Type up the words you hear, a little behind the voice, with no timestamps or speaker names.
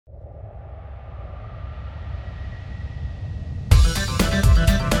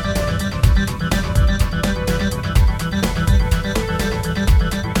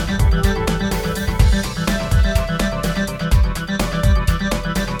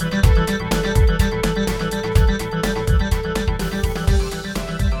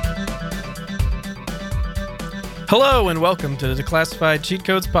Hello and welcome to the Declassified Cheat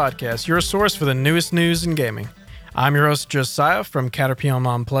Codes Podcast, your source for the newest news in gaming. I'm your host, Josiah from Caterpillar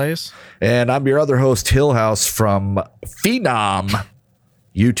Mom Plays. And I'm your other host, Hillhouse from Phenom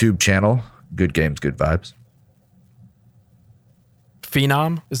YouTube channel. Good games, good vibes.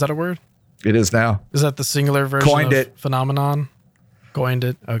 Phenom? Is that a word? It is now. Is that the singular version Coined of it. phenomenon? Coined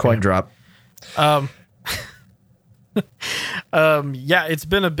it? Okay. Coin drop. Yeah, it's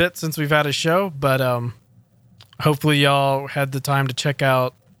been a bit since we've had a show, but hopefully y'all had the time to check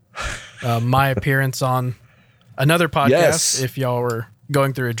out my appearance on another podcast. Yes. If y'all were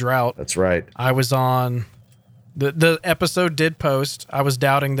going through a drought. That's right. I was on the episode did post. I was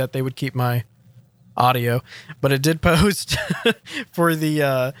doubting that they would keep my audio, but it did post for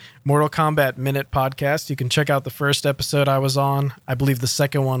the Mortal Kombat Minute podcast. You can check out the first episode I was on. I believe the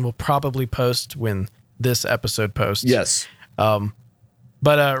second one will probably post when this episode posts. Yes.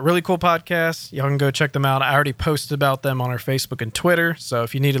 But really cool podcast. Y'all can go check them out. I already posted about them on our Facebook and Twitter, so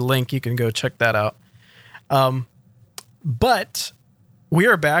if you need a link, you can go check that out. But we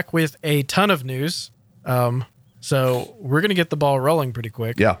are back with a ton of news. So we're going to get the ball rolling pretty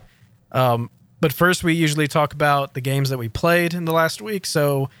quick. Yeah. But first, we usually talk about the games that we played in the last week.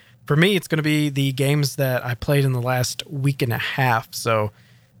 So for me, it's going to be the games that I played in the last week and a half. So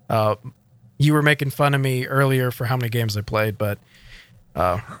you were making fun of me earlier for how many games I played, but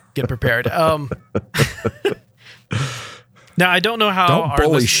get prepared. Now, I don't know how Don't our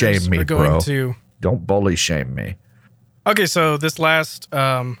bully listeners shame me, are going bro. to... Don't bully shame me. Okay, so this last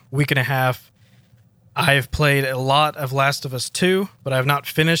week and a half, I've played a lot of Last of Us 2, but I've not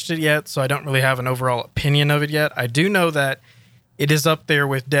finished it yet, so I don't really have an overall opinion of it yet. I do know that it is up there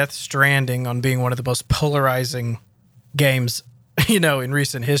with Death Stranding on being one of the most polarizing games, in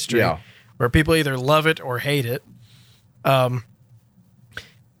recent history, where people either love it or hate it.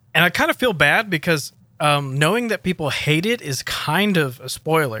 And I kind of feel bad because knowing that people hate it is kind of a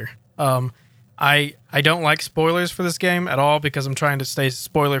spoiler. I don't like spoilers for this game at all because I'm trying to stay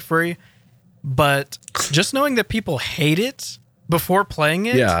spoiler free. But just knowing that people hate it before playing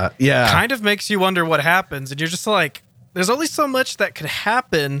it kind of makes you wonder what happens. And you're just like, there's only so much that could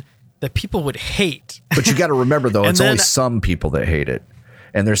happen that people would hate. But you got to remember, though, it's only some people that hate it.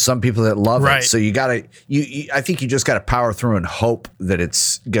 And there's some people that love it. So you got to, I think you just got to power through and hope that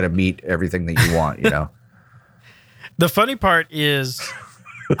it's going to meet everything that you want, The funny part is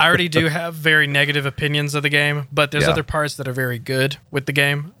I already do have very negative opinions of the game, but there's other parts that are very good with the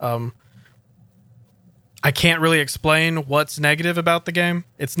game. I can't really explain what's negative about the game.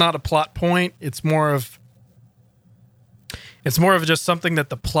 It's not a plot point. It's more of just something that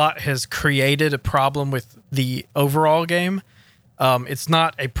the plot has created a problem with the overall game. It's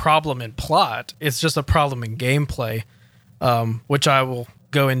not a problem in plot. It's just a problem in gameplay, which I will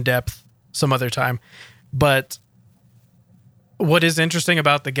go in depth some other time. But what is interesting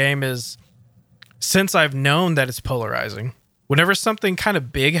about the game is since I've known that it's polarizing, whenever something kind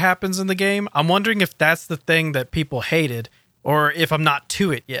of big happens in the game, I'm wondering if that's the thing that people hated or if I'm not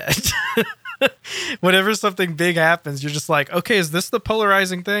to it yet. Whenever something big happens, you're just like, okay, is this the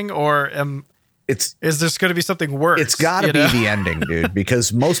polarizing thing or is this going to be something worse? It's got to be the ending, dude,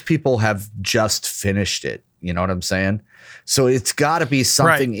 because most people have just finished it. You know what I'm saying? So it's got to be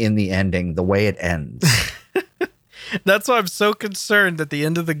something in the ending, the way it ends. That's why I'm so concerned that the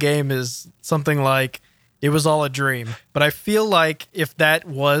end of the game is something like, it was all a dream. But I feel like if that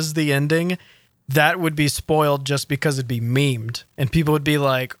was the ending, that would be spoiled just because it'd be memed. And people would be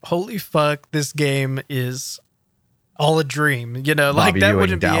like, holy fuck, this game is all a dream. Like Bobby that Ewing,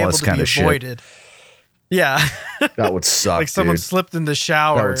 wouldn't be able to be avoided. Shit. Yeah. That would suck, like someone dude. Slipped in the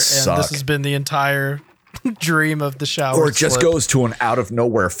shower and suck. This has been the entire dream of the shower. Or it just goes to an out of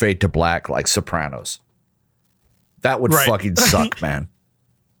nowhere fade to black like Sopranos. That would fucking suck, man.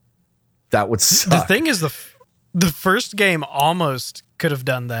 That would suck. The thing is, the first game almost could have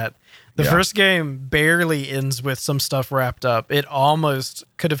done that. The first game barely ends with some stuff wrapped up. It almost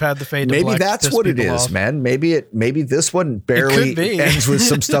could have had the fade to black. Maybe that's what it is, man. Maybe this one barely ends with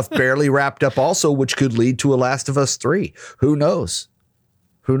some stuff barely wrapped up also, which could lead to a Last of Us 3. Who knows?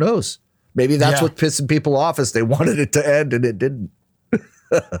 Maybe that's what pissing people off is they wanted it to end and it didn't.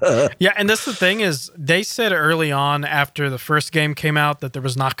 Yeah, and that's the thing is they said early on after the first game came out that there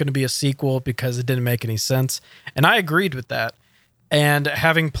was not going to be a sequel because it didn't make any sense. And I agreed with that. And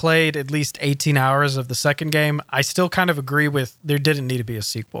having played at least 18 hours of the second game, I still kind of agree with there didn't need to be a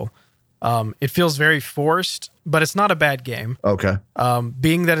sequel. It feels very forced, but it's not a bad game. Okay.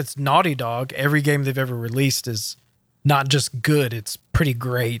 Being that it's Naughty Dog, every game they've ever released is not just good, it's pretty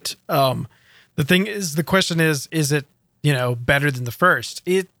great. The question is it better than the first?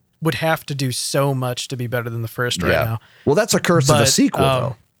 It would have to do so much to be better than the first right now. Well, that's a curse of a sequel,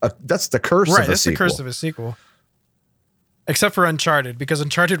 though. That's the curse of a sequel. Right, that's the curse of a sequel. Except for Uncharted, because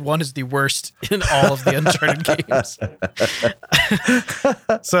Uncharted 1 is the worst in all of the Uncharted games.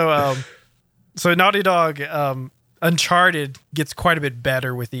 So Naughty Dog, Uncharted gets quite a bit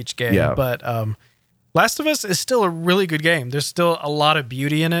better with each game, but Last of Us is still a really good game. There's still a lot of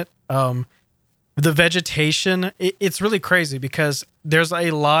beauty in it. The vegetation, it's really crazy because there's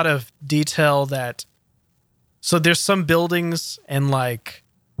a lot of detail so there's some buildings and like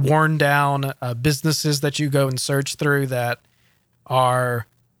worn down businesses that you go and search through that are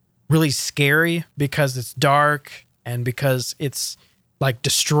really scary because it's dark and because it's like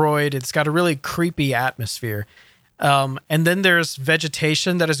destroyed. It's got a really creepy atmosphere. And then there's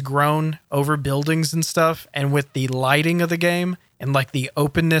vegetation that has grown over buildings and stuff. And with the lighting of the game and like the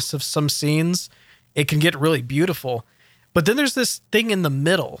openness of some scenes, it can get really beautiful. But then there's this thing in the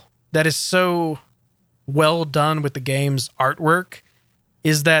middle that is so well done with the game's artwork,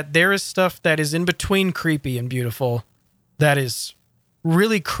 is that there is stuff that is in between creepy and beautiful that is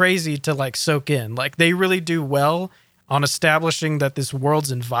really crazy to like soak in. Like they really do well on establishing that this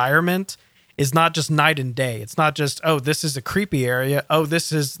world's environment is not just night and day. It's not just, oh, this is a creepy area. Oh,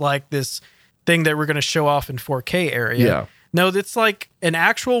 this is like this thing that we're going to show off in 4K area. Yeah. No, it's like an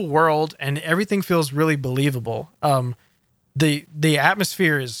actual world and everything feels really believable. The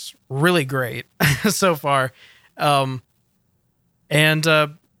atmosphere is really great so far. All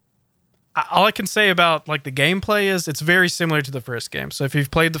I can say about like the gameplay is it's very similar to the first game. So if you've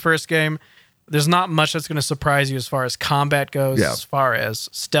played the first game, there's not much that's going to surprise you as far as combat goes, as far as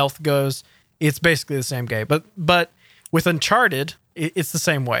stealth goes. It's basically the same game. But with Uncharted, it's the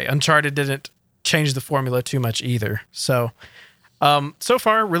same way. Uncharted didn't change the formula too much either. So so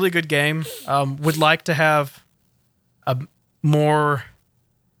far, really good game. Would like to have a more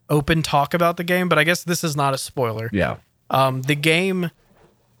open talk about the game, but I guess this is not a spoiler. Yeah. The game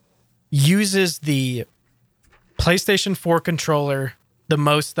uses the PlayStation 4 controller the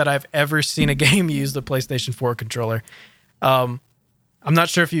most that I've ever seen a game use the PlayStation 4 controller. I'm not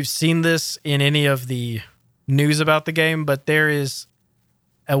sure if you've seen this in any of the news about the game, but there is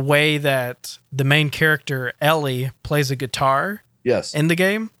a way that the main character, Ellie, plays a guitar in the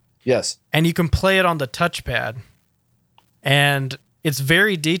game. Yes. And you can play it on the touchpad. And it's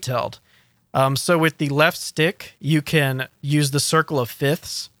very detailed. So with the left stick, you can use the circle of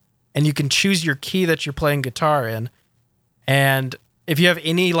fifths, and you can choose your key that you're playing guitar in. And if you have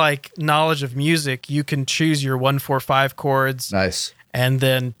any like knowledge of music, you can choose your 1, 4, 5 chords. Nice. And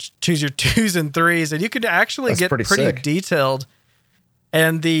then choose your 2s and 3s, and you could actually get pretty detailed.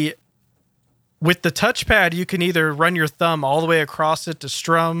 And with the touchpad, you can either run your thumb all the way across it to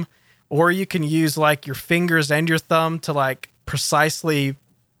strum, or you can use like your fingers and your thumb to like precisely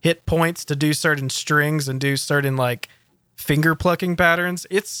hit points to do certain strings and do certain like finger plucking patterns.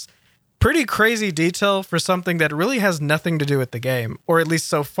 It's pretty crazy detail for something that really has nothing to do with the game, or at least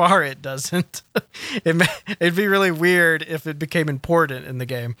so far it doesn't. It'd be really weird if it became important in the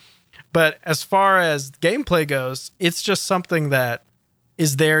game. But as far as gameplay goes, it's just something that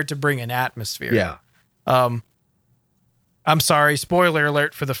is there to bring an atmosphere. Yeah. I'm sorry, spoiler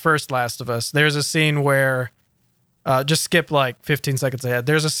alert for the first Last of Us. There's a scene where, just skip like 15 seconds ahead.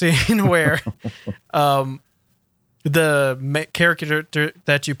 There's a scene where the character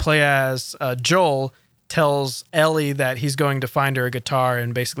that you play as, Joel, tells Ellie that he's going to find her a guitar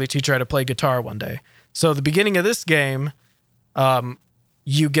and basically teach her how to play guitar one day. So the beginning of this game,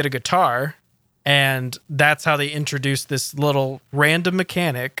 you get a guitar, and that's how they introduce this little random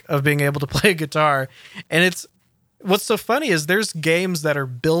mechanic of being able to play a guitar. And what's so funny is there's games that are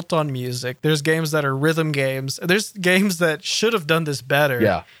built on music. There's games that are rhythm games. There's games that should have done this better.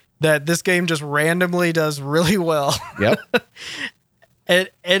 Yeah. That this game just randomly does really well. Yep. and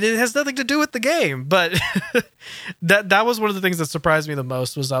it has nothing to do with the game, but that was one of the things that surprised me the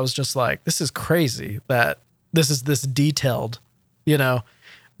most. Was I was just like, this is crazy that this is this detailed, you know.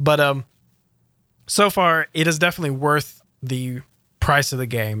 But so far it is definitely worth the price of the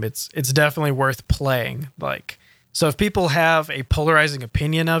game. It's definitely worth playing. Like, so if people have a polarizing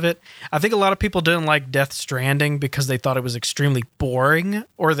opinion of it, I think a lot of people didn't like Death Stranding because they thought it was extremely boring,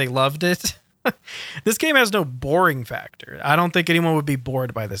 or they loved it. This game has no boring factor. I don't think anyone would be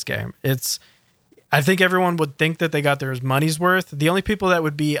bored by this game. I think everyone would think that they got their money's worth. The only people that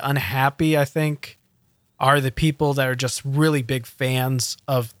would be unhappy, I think, are the people that are just really big fans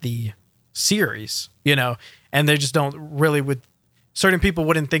of the series, you know, and they just don't really certain people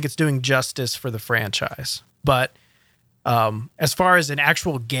wouldn't think it's doing justice for the franchise. But As far as an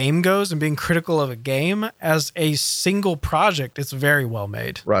actual game goes and being critical of a game as a single project, it's very well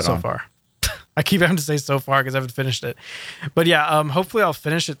made so far. I keep having to say so far because I haven't finished it. But yeah, hopefully I'll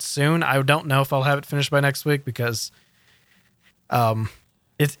finish it soon. I don't know if I'll have it finished by next week because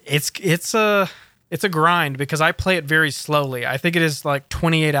it's a grind because I play it very slowly. I think it is like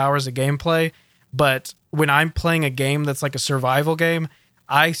 28 hours of gameplay, but when I'm playing a game that's like a survival game,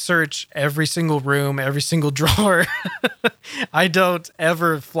 I search every single room, every single drawer. I don't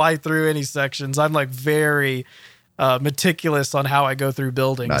ever fly through any sections. I'm like very meticulous on how I go through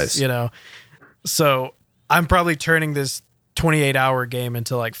buildings, nice. So I'm probably turning this 28-hour game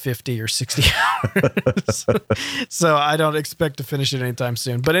into like 50 or 60 hours. So I don't expect to finish it anytime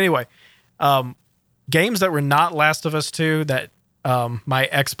soon. But anyway, games that were not Last of Us 2 that my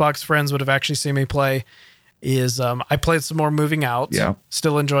Xbox friends would have actually seen me play is I played some more Moving Out. Yeah.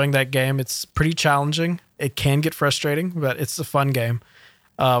 Still enjoying that game. It's pretty challenging. It can get frustrating, but it's a fun game.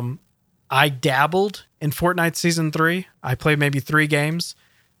 I dabbled in Fortnite Season 3. I played maybe 3 games.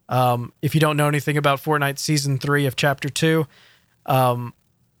 If you don't know anything about Fortnite Season 3 of Chapter 2,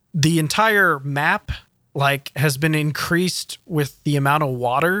 the entire map has been increased with the amount of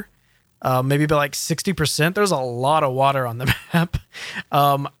water, maybe by like 60%. There's a lot of water on the map.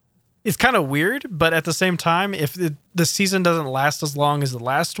 It's kind of weird, but at the same time, if the season doesn't last as long as the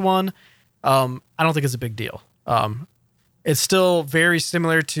last one, I don't think it's a big deal. It's still very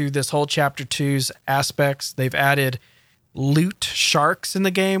similar to this whole Chapter 2's aspects. They've added loot sharks in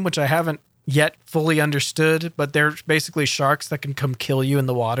the game, which I haven't yet fully understood, but they're basically sharks that can come kill you in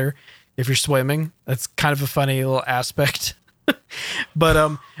the water if you're swimming. That's kind of a funny little aspect.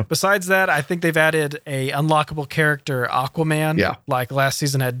 But besides that, I think they've added a unlockable character, Aquaman. Yeah. Like last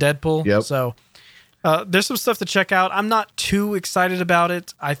season had Deadpool. Yep. So there's some stuff to check out. I'm not too excited about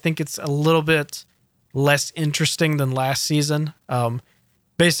it. I think it's a little bit less interesting than last season.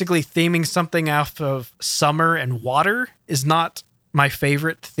 Basically, theming something off of summer and water is not my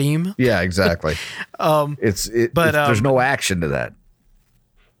favorite theme. Yeah, exactly. There's no action to that.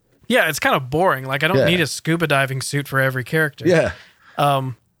 Yeah, it's kind of boring. Like, I don't need a scuba diving suit for every character. Yeah.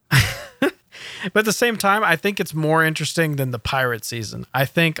 But at the same time, I think it's more interesting than the pirate season. I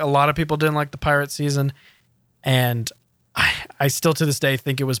think a lot of people didn't like the pirate season, and I still to this day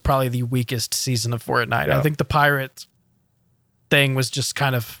think it was probably the weakest season of Fortnite. Yeah. I think the pirate thing was just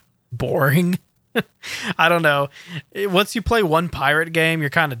kind of boring. I don't know. Once you play one pirate game, you're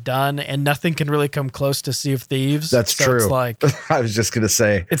kind of done, and nothing can really come close to Sea of Thieves. That's true. It's like, I was just going to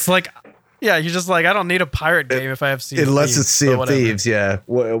say. It's like, yeah, you're just like, I don't need a pirate game if I have Sea of Thieves. Unless it's Sea of Thieves, yeah.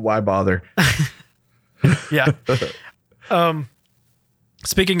 Why bother? Yeah.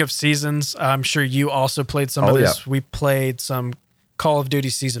 Speaking of seasons, I'm sure you also played some of this. Yeah. We played some Call of Duty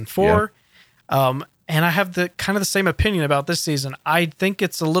Season 4. Yeah. And I have the same opinion about this season. I think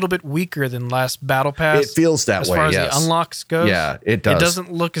it's a little bit weaker than last Battle Pass. It feels that way, as far as the unlocks goes. Yeah, it does. It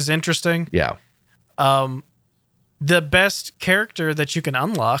doesn't look as interesting. Yeah. The best character that you can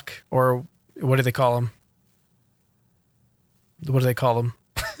unlock, or what do they call them? What do they call them?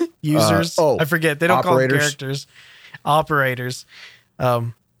 Users? I forget. They don't call them characters. Operators.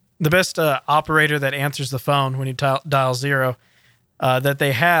 The best operator that answers the phone when you dial 0 that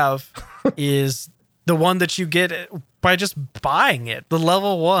they have is the one that you get by just buying it. The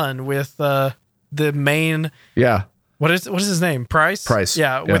level 1 with the main. Yeah. What is his name? Price? Price.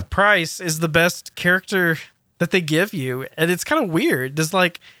 Yeah. With Price is the best character that they give you. And it's kind of weird. There's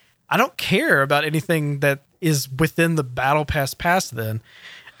I don't care about anything that is within the Battle Pass then.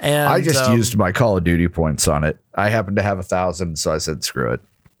 And I just used my Call of Duty points on it. I happened to have 1,000, so I said, screw it.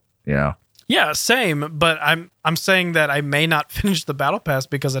 Yeah, same. But I'm saying that I may not finish the Battle Pass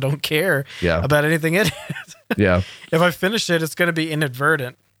because I don't care about anything in it. Yeah. If I finish it, it's going to be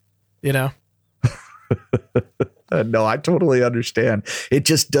inadvertent, No, I totally understand. It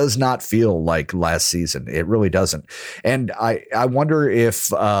just does not feel like last season. It really doesn't. And I wonder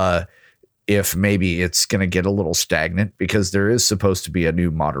if maybe it's going to get a little stagnant because there is supposed to be a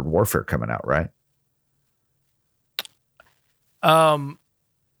new Modern Warfare coming out, right?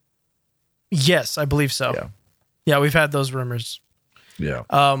 Yes, I believe so. Yeah, we've had those rumors. Yeah.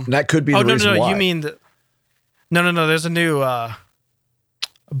 That could be the reason why. You mean No, there's a new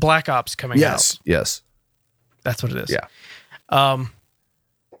Black Ops coming out. Yes. That's what it is. Yeah.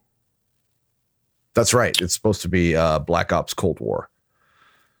 That's right. It's supposed to be Black Ops Cold War.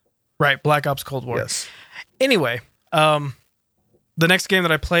 Right, Black Ops Cold War. Yes. Anyway, the next game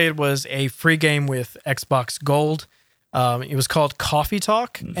that I played was a free game with Xbox Gold. It was called Coffee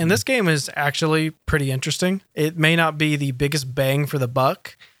Talk, and this game is actually pretty interesting. It may not be the biggest bang for the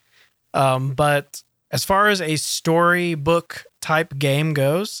buck, but as far as a storybook type game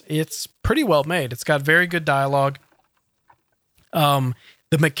goes, it's pretty well made. It's got very good dialogue.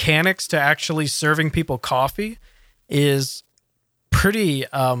 The mechanics to actually serving people coffee is pretty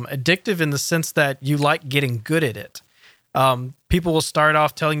addictive in the sense that you like getting good at it. People will start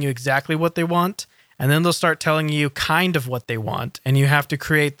off telling you exactly what they want, and then they'll start telling you kind of what they want, and you have to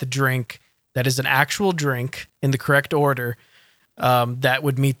create the drink that is an actual drink in the correct order that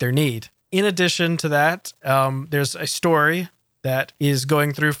would meet their need. In addition to that, there's a story that is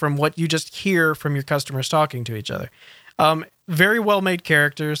going through from what you just hear from your customers talking to each other. Very well-made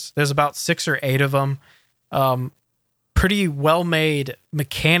characters. There's about 6 or 8 of them. Pretty well-made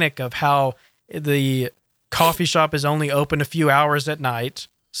mechanic of how the coffee shop is only open a few hours at night.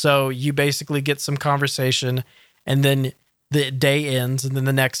 So you basically get some conversation, and then the day ends, and then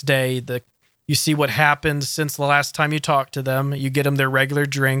the next day you see what happened since the last time you talked to them. You get them their regular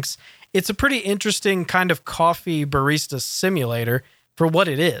drinks. It's a pretty interesting kind of coffee barista simulator for what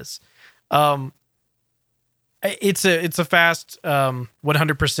it is. It's a fast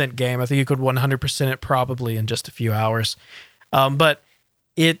 100% game. I think you could 100% it probably in just a few hours. But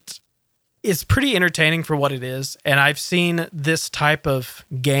it's pretty entertaining for what it is. And I've seen this type of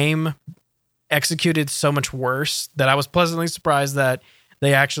game executed so much worse that I was pleasantly surprised that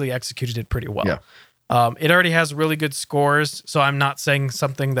they actually executed it pretty well. Yeah. It already has really good scores, so I'm not saying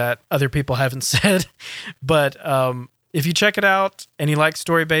something that other people haven't said. But if you check it out and you like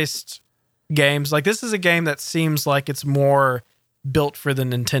story-based games, like this is a game that seems like it's more built for the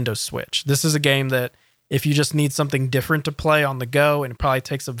Nintendo Switch. This is a game that if you just need something different to play on the go and it probably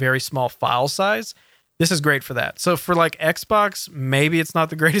takes a very small file size, this is great for that. So for like Xbox, maybe it's not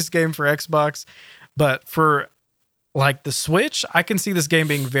the greatest game for Xbox, but for like the Switch, I can see this game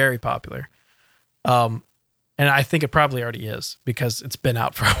being very popular. And I think it probably already is because it's been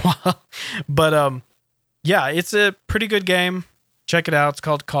out for a while. But yeah, it's a pretty good game. Check it out. It's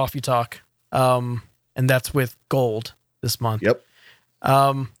called Coffee Talk. And that's with gold this month. Yep.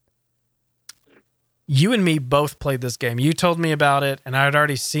 You and me both played this game. You told me about it, and I had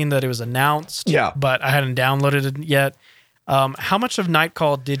already seen that it was announced. Yeah. But I hadn't downloaded it yet. How much of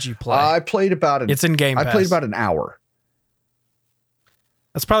Nightcall did you play? I played about it's in Game Pass. I played about an hour.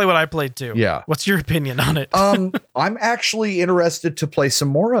 That's probably what I played too. Yeah. What's your opinion on it? I'm actually interested to play some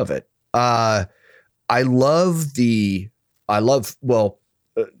more of it.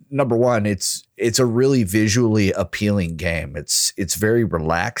 Number one, it's a really visually appealing game. It's very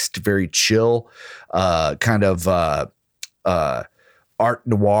relaxed, very chill, kind of art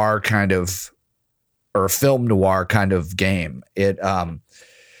noir kind of, or film noir kind of game. It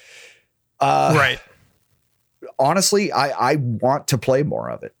right. Honestly, I want to play more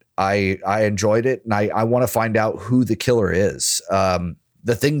of it. I enjoyed it, and I want to find out who the killer is.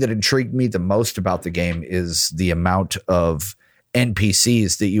 The thing that intrigued me the most about the game is the amount of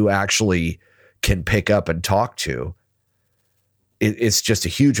NPCs that you actually can pick up and talk to. It's just a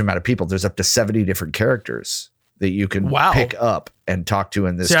huge amount of people. There's up to 70 different characters that you can pick up and talk to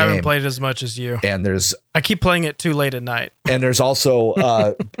in this game. I haven't played as much as you. And I keep playing it too late at night. And there's also,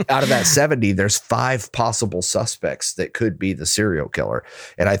 out of that 70, there's 5 possible suspects that could be the serial killer.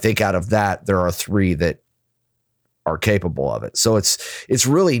 And I think out of that, there are 3 that are capable of it. So it's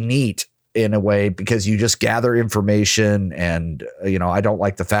really neat in a way because you just gather information, and I don't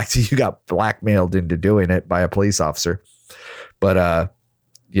like the fact that you got blackmailed into doing it by a police officer, but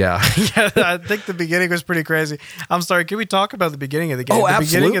yeah. Yeah, I think the beginning was pretty crazy. I'm sorry, can we talk about the beginning of the game? Oh, the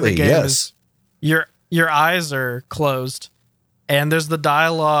absolutely. Beginning of the game yes. is your eyes are closed, and there's the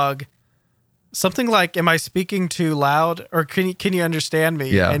dialogue, something like, "Am I speaking too loud?" or "Can you understand me?"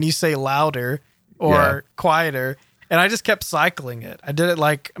 Yeah. And you say louder or quieter. And I just kept cycling it. I did it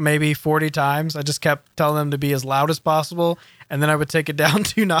like maybe 40 times. I just kept telling them to be as loud as possible. And then I would take it down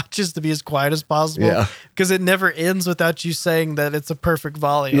 2 notches to be as quiet as possible. Yeah. Because it never ends without you saying that it's a perfect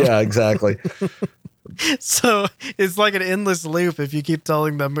volume. Yeah, exactly. So it's like an endless loop if you keep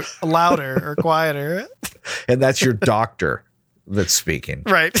telling them louder or quieter. And that's your doctor that's speaking.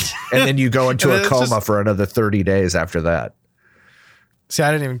 Right. And then you go into a coma for another 30 days after that. See,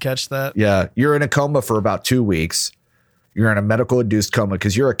 I didn't even catch that. Yeah. You're in a coma for about 2 weeks. You're in a medical induced coma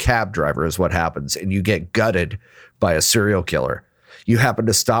because you're a cab driver is what happens. And you get gutted by a serial killer. You happen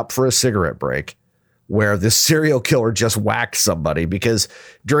to stop for a cigarette break where this serial killer just whacked somebody, because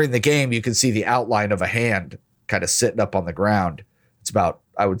during the game, you can see the outline of a hand kind of sitting up on the ground. It's about,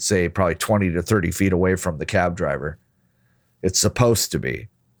 I would say, probably 20 to 30 feet away from the cab driver. It's supposed to be.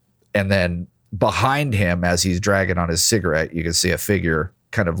 And then behind him, as he's dragging on his cigarette, you can see a figure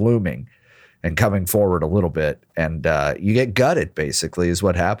kind of looming and coming forward a little bit, and you get gutted, basically, is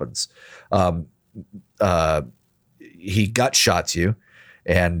what happens. he gut shots you.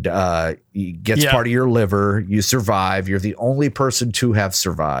 And he gets part of your liver. You survive. You're the only person to have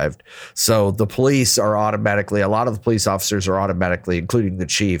survived. So the police are automatically, a lot of the police officers are automatically, including the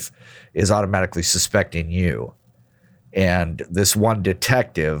chief, is automatically suspecting you. And this one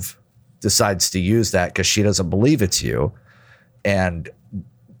detective decides to use that because she doesn't believe it's you. And,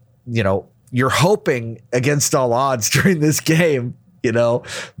 you know, you're hoping against all odds during this game, you know,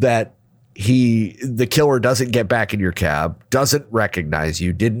 that the killer doesn't get back in your cab, doesn't recognize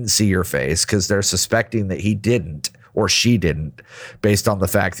you, didn't see your face, because they're suspecting that he didn't or she didn't, based on the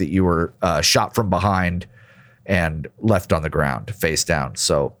fact that you were shot from behind and left on the ground face down.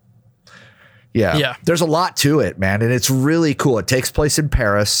 So yeah, there's a lot to it, man. And it's really cool. It takes place in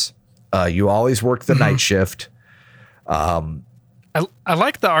Paris. You always work the night shift. I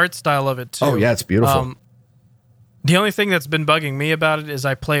like the art style of it too. Oh yeah, it's beautiful. The only thing that's been bugging me about it is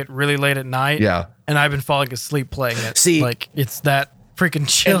I play it really late at night. Yeah. And I've been falling asleep playing it. See, like it's that freaking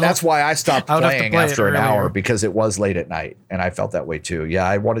chill. And that's why I stopped playing after an hour, because it was late at night and I felt that way too. Yeah.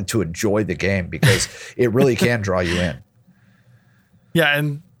 I wanted to enjoy the game because it really can draw you in. Yeah.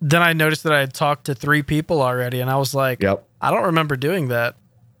 And then I noticed that I had talked to 3 people already and I was like, yep. I don't remember doing that.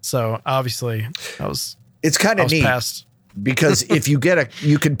 So obviously it's kind of neat past. Because if you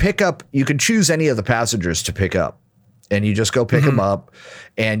you can choose any of the passengers to pick up. And you just go pick them up,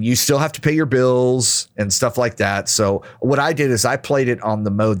 and you still have to pay your bills and stuff like that. So what I did is I played it on the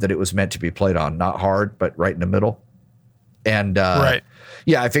mode that it was meant to be played on, not hard, but right in the middle. And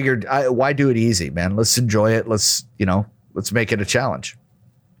yeah, I figured, why do it easy, man? Let's enjoy it. Let's make it a challenge.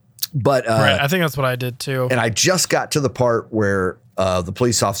 But right, I think that's what I did too. And I just got to the part where the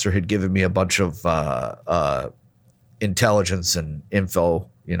police officer had given me a bunch of intelligence and info,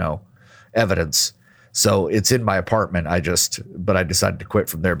 evidence. So it's in my apartment. But I decided to quit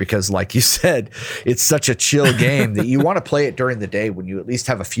from there because, like you said, it's such a chill game that you want to play it during the day when you at least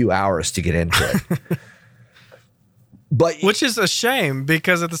have a few hours to get into it. Which is a shame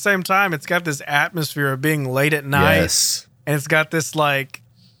because at the same time, it's got this atmosphere of being late at night. Yes. And it's got this like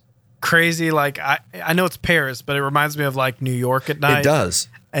crazy, like I know it's Paris, but it reminds me of like New York at night. It does.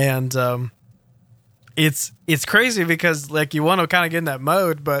 And it's crazy because like you want to kind of get in that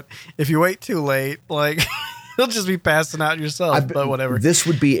mode, but if you wait too late, like you'll just be passing out yourself. But whatever. This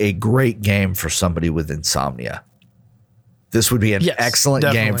would be a great game for somebody with insomnia. This would be an excellent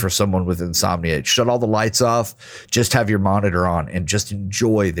game for someone with insomnia. Shut all the lights off, just have your monitor on, and just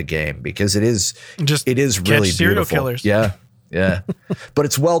enjoy the game because it is really serial beautiful. Killers. Yeah. Yeah. But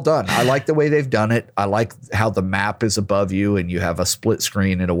it's well done. I like the way they've done it. I like how the map is above you and you have a split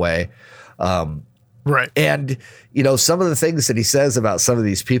screen in a way. Right. And, some of the things that he says about some of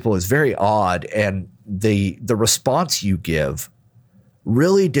these people is very odd. And the response you give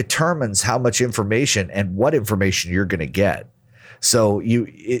really determines how much information and what information you're going to get. So you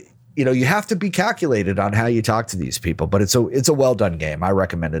have to be calculated on how you talk to these people, but it's a well done game. I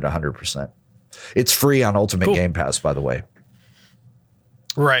recommend it 100%. It's free on Ultimate Game Pass, by the way.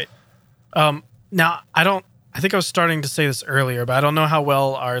 Right. Now I think I was starting to say this earlier, but I don't know how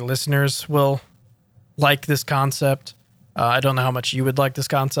well our listeners will like this concept. I don't know how much you would like this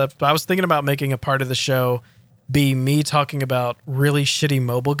concept, but I was thinking about making a part of the show be me talking about really shitty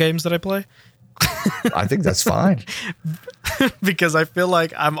mobile games that I play. I think that's fine. Because I feel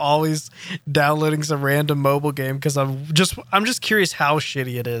like I'm always downloading some random mobile game because I'm just curious how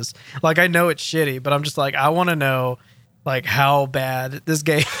shitty it is. Like I know it's shitty, but I'm just like I want to know like how bad this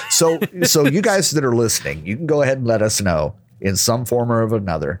game is. So you guys that are listening, you can go ahead and let us know in some form or of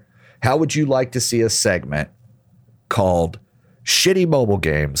another. How would you like to see a segment called Shitty Mobile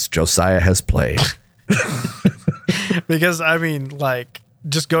Games Josiah Has Played? Because, I mean, like,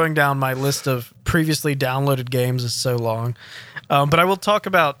 just going down my list of previously downloaded games is so long. But I will talk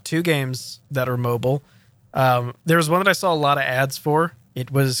about 2 games that are mobile. There was one that I saw a lot of ads for. It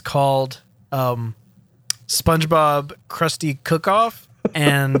was called SpongeBob Krusty Cook-Off.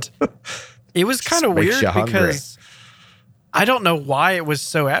 And it was kind of weird because I don't know why it was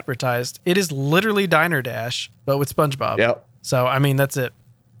so advertised. It is literally Diner Dash, but with SpongeBob. Yep. So, I mean, that's it.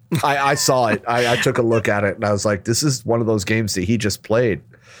 I saw it. I took a look at it and I was like, this is one of those games that he just played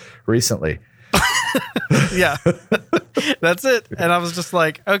recently. Yeah. That's it. And I was just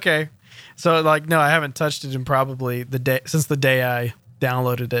like, okay. So like, no, I haven't touched it in probably since the day I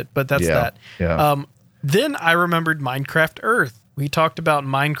downloaded it, but that's that. Yeah. Then I remembered Minecraft Earth. We talked about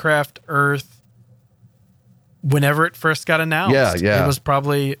Minecraft Earth whenever it first got announced. Yeah. It was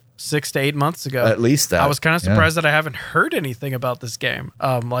probably 6 to 8 months ago. At least that. I was kind of surprised that I haven't heard anything about this game.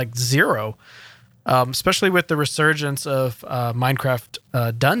 Like zero. Especially with the resurgence of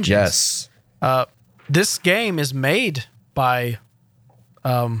Minecraft Dungeons. Yes. This game is made by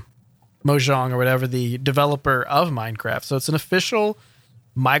Mojang or whatever, the developer of Minecraft. So it's an official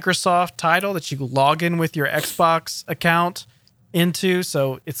Microsoft title that you log in with your Xbox account into.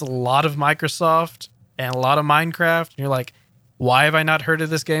 So it's a lot of Microsoft and a lot of Minecraft. And you're like, why have I not heard of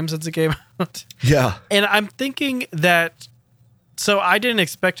this game since it came out? Yeah. And I'm thinking that, so I didn't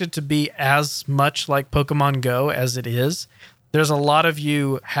expect it to be as much like Pokemon Go as it is. There's a lot of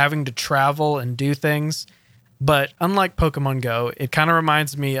you having to travel and do things. But unlike Pokemon Go, it kind of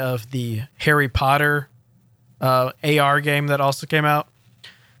reminds me of the Harry Potter AR game that also came out,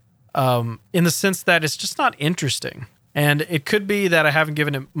 in the sense that it's just not interesting. And it could be that I haven't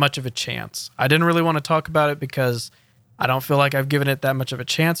given it much of a chance. I didn't really want to talk about it because I don't feel like I've given it that much of a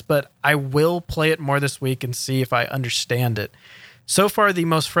chance, but I will play it more this week and see if I understand it. So far, the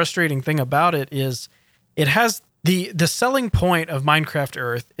most frustrating thing about it is it has the selling point of Minecraft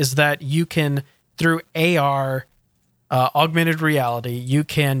Earth is that you can, through AR, augmented reality, you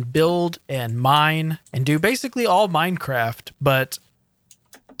can build and mine and do basically all Minecraft, but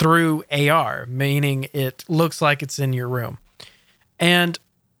through AR, meaning it looks like it's in your room. And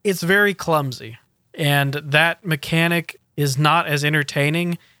it's very clumsy. And that mechanic is not as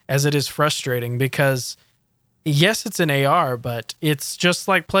entertaining as it is frustrating because, yes, it's an AR, but it's just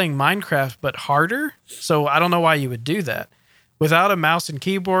like playing Minecraft, but harder. So I don't know why you would do that. Without a mouse and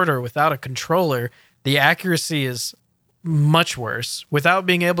keyboard or without a controller, the accuracy is much worse. Without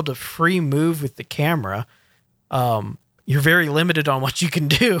being able to free move with the camera, you're very limited on what you can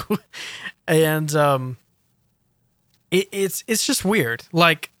do. And it's just weird.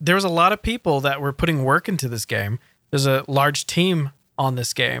 Like, there was a lot of people that were putting work into this game. There's a large team on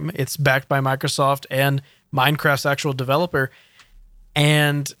this game. It's backed by Microsoft and Minecraft's actual developer.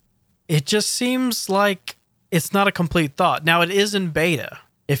 And it just seems like it's not a complete thought. Now, it is in beta.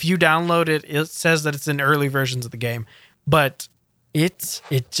 If you download it, it says that it's in early versions of the game, but it's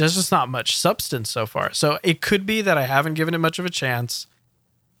just not much substance so far. So it could be that I haven't given it much of a chance.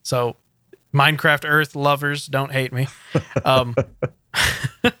 So Minecraft Earth lovers, don't hate me.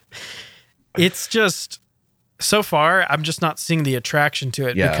 It's just, so far, I'm just not seeing the attraction to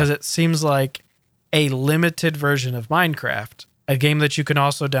it because it seems like a limited version of Minecraft, a game that you can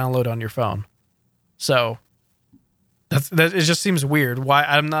also download on your phone. So that it just seems weird why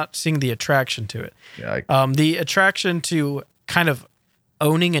I'm not seeing the attraction to it. Yeah, the attraction to kind of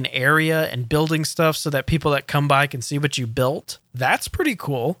owning an area and building stuff so that people that come by can see what you built, that's pretty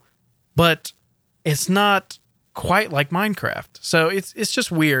cool, but it's not quite like Minecraft. So it's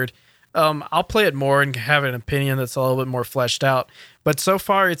just weird. I'll play it more and have an opinion that's a little bit more fleshed out. But so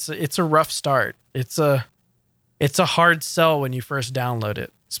far, it's a rough start. It's a hard sell when you first download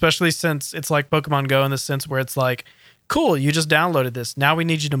it, especially since it's like Pokemon Go in the sense where it's like, cool, you just downloaded this. Now we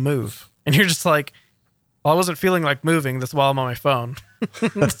need you to move. And you're just like, well, I wasn't feeling like moving. That's while I'm on my phone.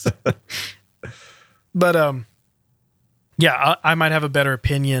 But yeah, I might have a better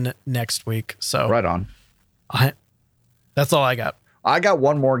opinion next week. So right on. That's all I got. I got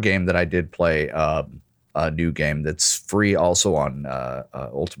one more game that I did play, a new game that's free also on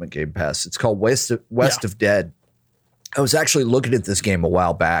Ultimate Game Pass. It's called West of Dead. I was actually looking at this game a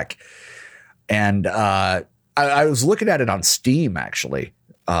while back, and I was looking at it on Steam, actually,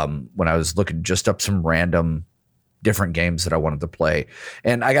 when I was looking just up some random different games that I wanted to play.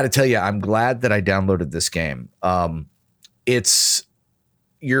 And I got to tell you, I'm glad that I downloaded this game.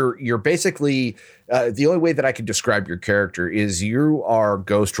 You're basically the only way that I can describe your character is you are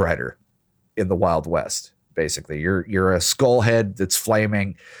Ghost Rider in the Wild West. Basically, you're a skull head that's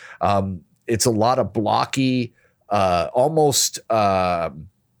flaming. It's a lot of blocky, almost like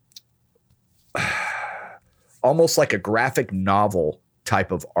a graphic novel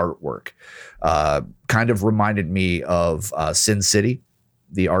type of artwork. Kind of reminded me of Sin City,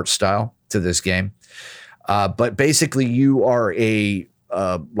 the art style to this game. But basically, you are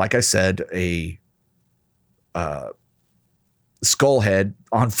like I said, a skull head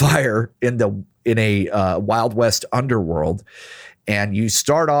on fire in a Wild West underworld, and you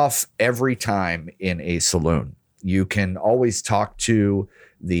start off every time in a saloon. You can always talk to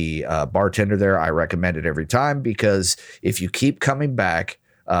the bartender there. I recommend it every time because if you keep coming back,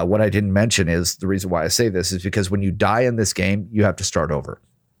 what I didn't mention is the reason why I say this is because when you die in this game, you have to start over.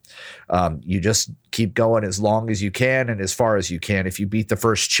 You just keep going as long as you can and as far as you can. If you beat the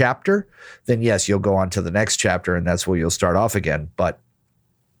first chapter, then yes, you'll go on to the next chapter and that's where you'll start off again. But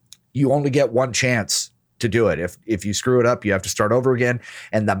you only get one chance to do it. If you screw it up, you have to start over again.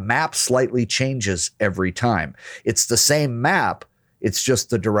 And the map slightly changes every time. It's the same map. It's just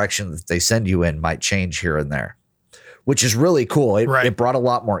the direction that they send you in might change here and there. which is really cool. It brought a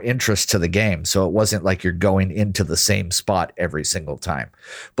lot more interest to the game. So it wasn't like you're going into the same spot every single time,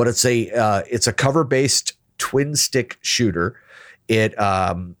 but it's a cover based twin stick shooter.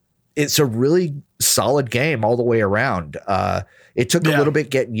 It's a really solid game all the way around. It took a little bit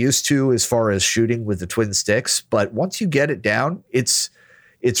getting used to as far as shooting with the twin sticks, but once you get it down, it's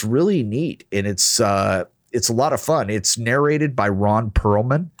really neat, and it's a lot of fun. It's narrated by Ron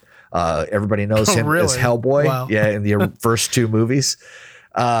Perlman. Everybody knows him as Hellboy. Wow. Yeah, in the first 2 movies,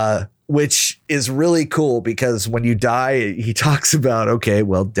 which is really cool because when you die, he talks about, okay,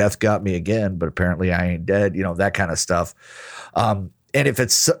 well, death got me again, but apparently I ain't dead. That kind of stuff. And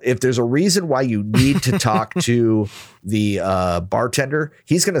if there's a reason why you need to talk to the bartender,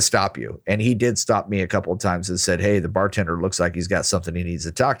 he's going to stop you. And he did stop me a couple of times and said, hey, the bartender looks like he's got something he needs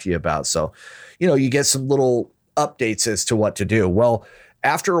to talk to you about. So, you get some little updates as to what to do. Well,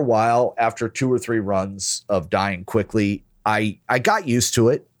 after a while, after 2 or 3 runs of dying quickly, I got used to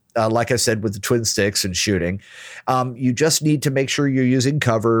it. Like I said, with the twin sticks and shooting, you just need to make sure you're using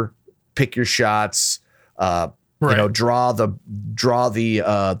cover, pick your shots, draw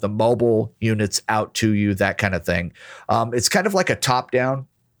the mobile units out to you, that kind of thing. It's kind of like a top-down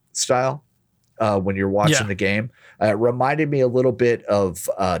style when you're watching the game. It reminded me a little bit of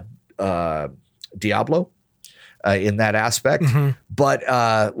Diablo in that aspect. Mm-hmm. But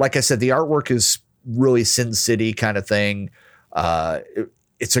like I said, the artwork is really Sin City kind of thing.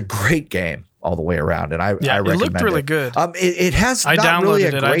 It's a great game all the way around, and I recommend it. It looked really good. It has not really a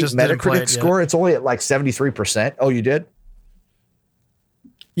great Metacritic score. It's only at like 73%. Oh, you did?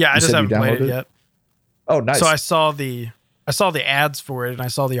 Yeah, I just haven't played it yet. Oh, nice. So I saw the ads for it, and I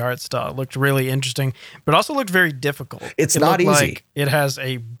saw the art style. It looked really interesting, but also looked very difficult. It's not easy. Like it has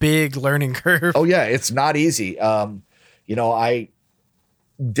a big learning curve. Oh yeah, it's not easy. I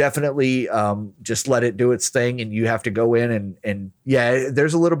definitely just let it do its thing, and you have to go in and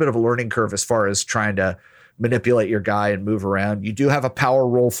there's a little bit of a learning curve as far as trying to manipulate your guy and move around. You do have a power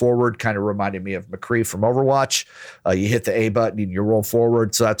roll forward, kind of reminding me of McCree from Overwatch. You hit the A button and you roll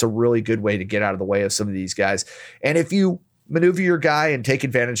forward, so that's a really good way to get out of the way of some of these guys. And if you maneuver your guy and take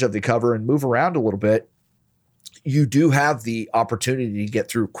advantage of the cover and move around a little bit, you do have the opportunity to get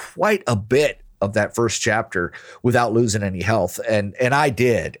through quite a bit of that first chapter without losing any health. And I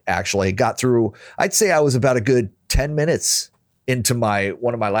did actually got through. I'd say I was about a good 10 minutes into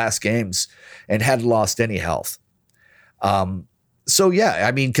one of my last games and hadn't lost any health. So yeah,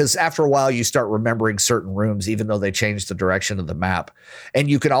 I mean, because after a while you start remembering certain rooms, even though they change the direction of the map, and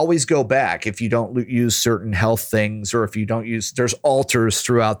you can always go back if you don't use certain health things, or if you don't use, there's altars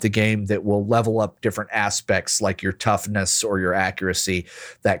throughout the game that will level up different aspects like your toughness or your accuracy,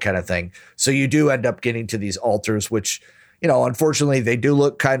 that kind of thing. So you do end up getting to these altars, which, unfortunately they do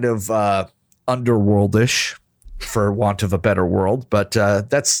look kind of underworldish, for want of a better word, but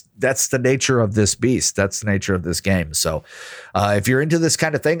that's the nature of this beast. That's the nature of this game. So if you're into this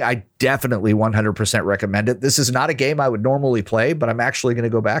kind of thing, I definitely 100% recommend it. This is not a game I would normally play, but I'm actually going to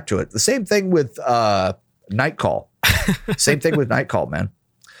go back to it. The same thing with Nightcall. Same thing with Nightcall, man.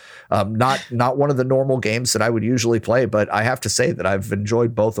 Not one of the normal games that I would usually play, but I have to say that I've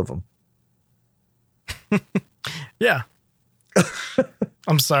enjoyed both of them. Yeah.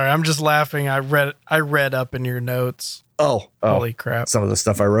 I'm sorry. I'm just laughing. I read up in your notes. Oh, holy crap. Some of the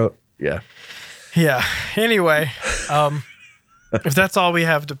stuff I wrote. Yeah. Yeah. Anyway, if that's all we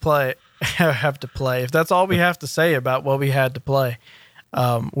have to play, if that's all we have to say about what we had to play,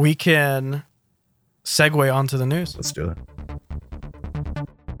 we can segue onto the news. Let's do it.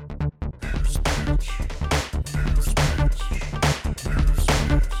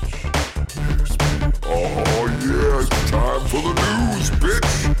 Oh yeah, it's time for the news,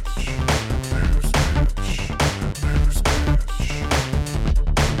 bitch!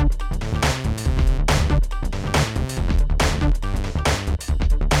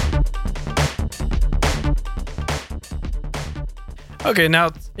 Okay, now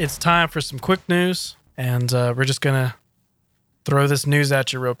it's time for some quick news, and we're just gonna throw this news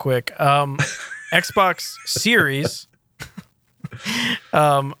at you real quick. Xbox Series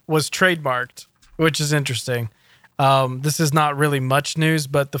was trademarked, which is interesting. This is not really much news,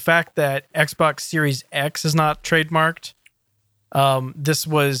 but the fact that Xbox Series X is not trademarked, this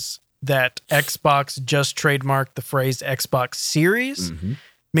was that Xbox just trademarked the phrase Xbox Series,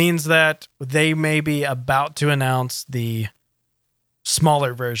 means that they may be about to announce the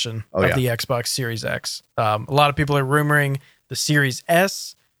smaller version of the Xbox Series X. A lot of people are rumoring the Series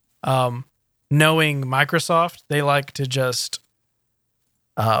S. Knowing Microsoft, they like to just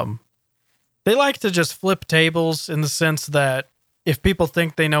flip tables in the sense that if people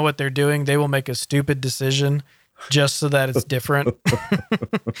think they know what they're doing, they will make a stupid decision just so that it's different.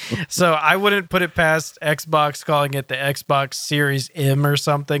 So I wouldn't put it past Xbox calling it the Xbox Series M or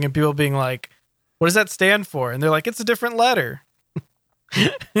something, and people being like, what does that stand for? And they're like, it's a different letter.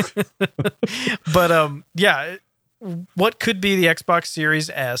 But yeah, what could be the Xbox Series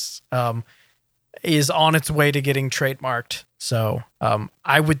S is on its way to getting trademarked. So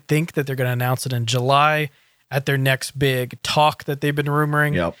I would think that they're going to announce it in July at their next big talk that they've been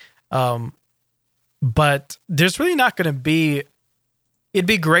rumoring. Yep. But there's really not going to be... It'd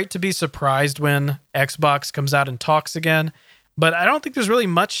be great to be surprised when Xbox comes out and talks again, but I don't think there's really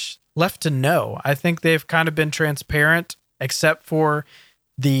much left to know. I think they've kind of been transparent, except for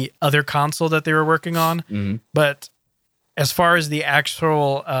the other console that they were working on. Mm-hmm. But as far as the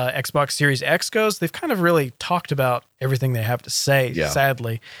actual Xbox Series X goes, they've kind of really talked about everything they have to say,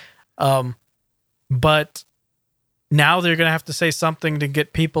 sadly. But now they're going to have to say something to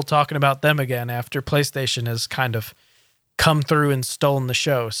get people talking about them again after PlayStation has kind of come through and stolen the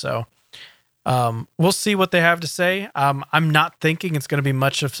show. So we'll see what they have to say. I'm not thinking it's going to be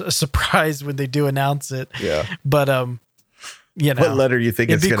much of a surprise when they do announce it. Yeah. But, you know. What letter do you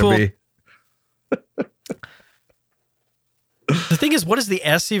think it's going to be? The thing is, what does the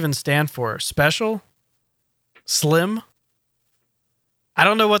S even stand for? Special? Slim? I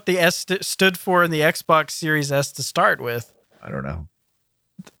don't know what the S stood for in the Xbox Series S to start with. I don't know.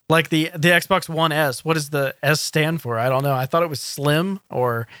 Like the Xbox One S, what does the S stand for? I don't know. I thought it was slim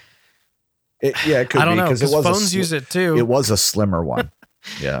or... It could be. I don't know, because phones use it too. It was a slimmer one.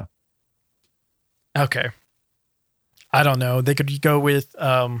 Yeah. Okay. I don't know. They could go with...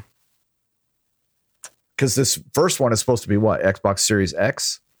 Because this first one is supposed to be what? Xbox Series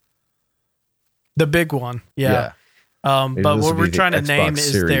X? The big one. Yeah. But what we're trying to name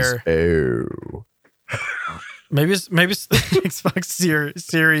is their... Oh. Maybe it's the Xbox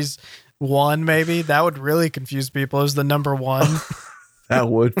Series 1, maybe. That would really confuse people. It was the number 1. That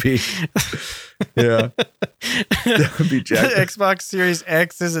would be. Yeah. That would be jacked. The Xbox Series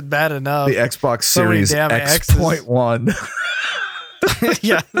X isn't bad enough. The Xbox Series X.1.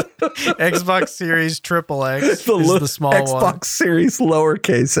 Yeah. Xbox Series Triple X is the small Xbox one. Xbox Series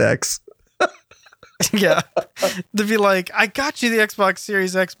lowercase x. Yeah. To be like, I got you the Xbox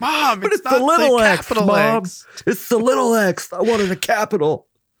Series X. Mom, but it's not the little X, capital Mom. X. It's the little X. I wanted a capital.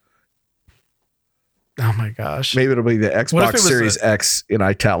 Oh my gosh. Maybe it'll be the Xbox Series X in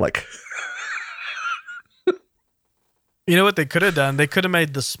italic. You know what they could have done? They could have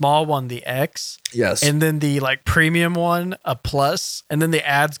made the small one the X. Yes. And then the like premium one a plus. And then the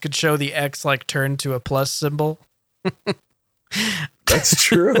ads could show the X like turn to a plus symbol. That's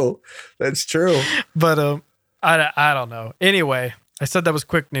true. That's true. But I don't know. Anyway, I said that was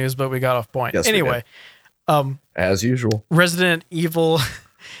quick news, but we got off point. Yes, anyway, as usual, Resident Evil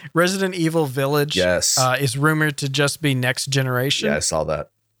Village is rumored to just be next generation. Yeah, I saw that.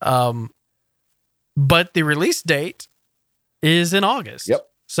 But the release date is in August. Yep.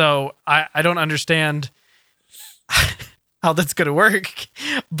 So I don't understand how that's going to work,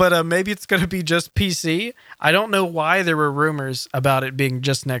 but maybe it's going to be just PC. I don't know why there were rumors about it being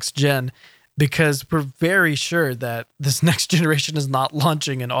just next gen, because we're very sure that this next generation is not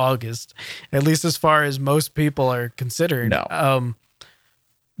launching in August, at least as far as most people are considering. No.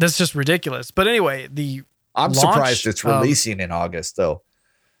 That's just ridiculous. But anyway, I'm surprised it's releasing in August, though,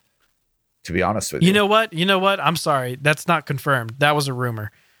 to be honest with you. You know what? I'm sorry. That's not confirmed. That was a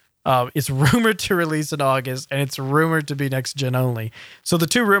rumor. It's rumored to release in August, and it's rumored to be next gen only. So the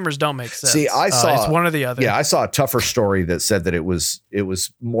two rumors don't make sense. See, I saw it's one or the other. Yeah, I saw a tougher story that said that it was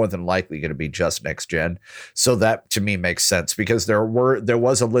more than likely going to be just next gen. So that to me makes sense, because there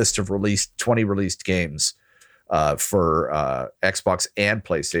was a list of 20 released games for Xbox and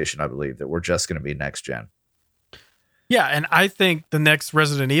PlayStation, I believe, that were just going to be next gen. Yeah, and I think the next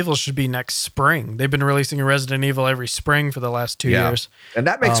Resident Evil should be next spring. They've been releasing a Resident Evil every spring for the last 2 years. And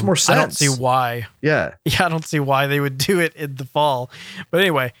that makes more sense. I don't see why. Yeah. Yeah, I don't see why they would do it in the fall. But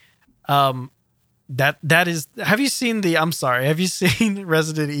anyway, that is... Have you seen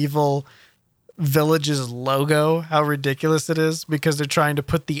Resident Evil Village's logo? How ridiculous it is, because they're trying to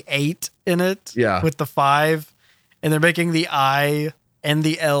put the 8 in it with the 5, and they're making the I and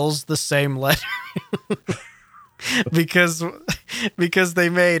the L's the same letter. because they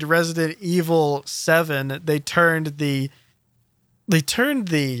made Resident Evil 7, they turned the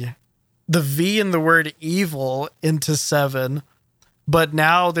V in the word evil into 7, but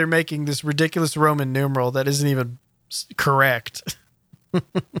now they're making this ridiculous Roman numeral that isn't even correct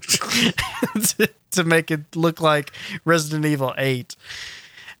to make it look like Resident Evil 8.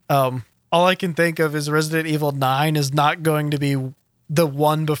 All I can think of is Resident Evil 9 is not going to be the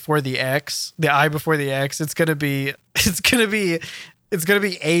one before the X, the I before the X. It's gonna be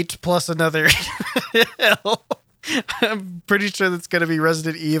 8 plus another L. I'm pretty sure that's gonna be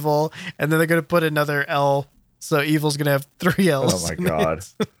Resident Evil, and then they're gonna put another L. So Evil's gonna have 3 L's. Oh my god.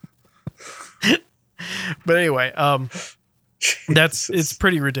 But anyway, it's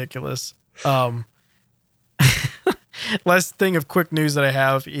pretty ridiculous. Last thing of quick news that I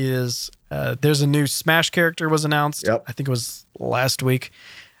have is there's a new Smash character was announced. Yep. I think it was last week.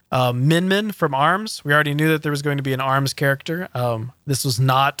 Min Min from ARMS. We already knew that there was going to be an ARMS character. This was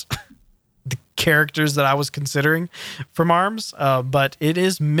not the characters that I was considering from ARMS, but it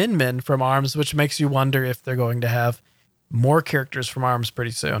is Min Min from ARMS, which makes you wonder if they're going to have more characters from ARMS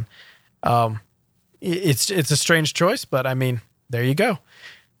pretty soon. It's a strange choice, but I mean, there you go.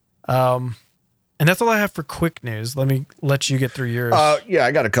 And that's all I have for quick news. Let me let you get through yours. Yeah,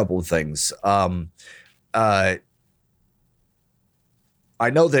 I got a couple of things. I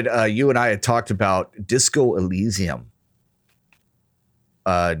know that you and I had talked about Disco Elysium,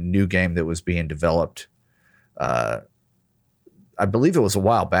 a new game that was being developed. I believe it was a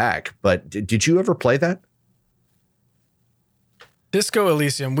while back, but did you ever play that? Disco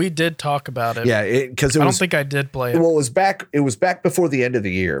Elysium, we did talk about it. Yeah, because I don't think I did play it. Well, it was back before the end of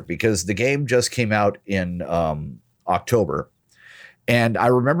the year because the game just came out in October, and I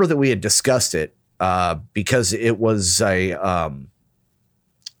remember that we had discussed it because it was a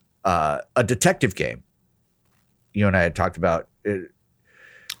detective game. You and I had talked about it.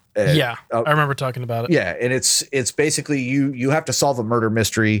 I remember talking about it. Yeah, and it's basically you have to solve a murder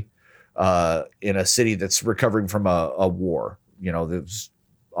mystery in a city that's recovering from a war. You know, there's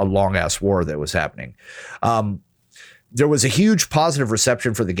a long ass war that was happening. There was a huge positive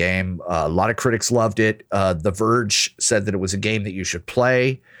reception for the game. A lot of critics loved it. The Verge said that it was a game that you should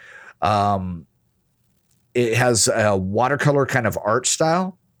play. It has a watercolor kind of art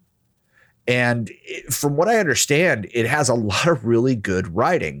style. And from what I understand, it has a lot of really good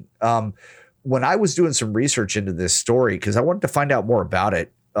writing. When I was doing some research into this story, because I wanted to find out more about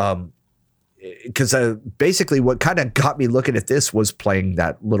it, because basically what kind of got me looking at this was playing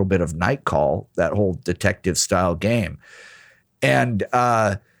that little bit of Night Call, that whole detective style game. And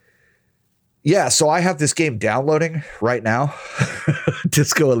so I have this game downloading right now,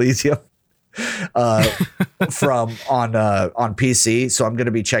 Disco Elysium, from on PC. So I'm going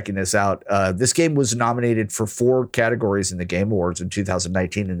to be checking this out. This game was nominated for 4 categories in the Game Awards in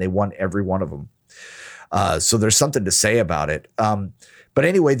 2019, and they won every one of them. So there's something to say about it. But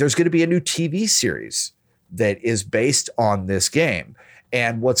anyway, there's going to be a new TV series that is based on this game.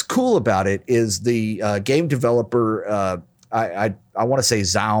 And what's cool about it is the game developer, I want to say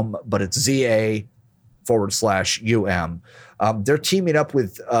Zaum, but it's ZA/UM. They're teaming up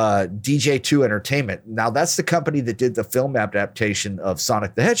with DJ2 Entertainment. Now, that's the company that did the film adaptation of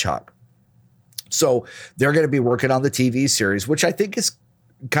Sonic the Hedgehog. So they're going to be working on the TV series, which I think is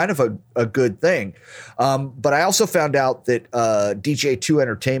kind of a good thing. But I also found out that DJ2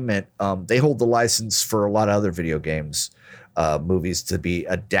 Entertainment, they hold the license for a lot of other video games, movies to be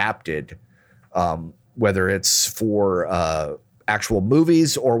adapted, whether it's for actual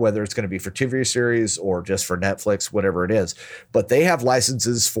movies or whether it's going to be for TV series or just for Netflix, whatever it is. But they have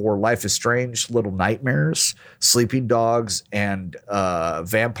licenses for Life is Strange, Little Nightmares, Sleeping Dogs, and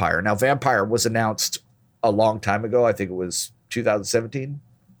Vampire. Now, Vampire was announced a long time ago. I think it was 2017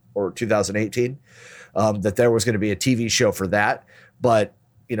 or 2018, that there was going to be a TV show for that. But,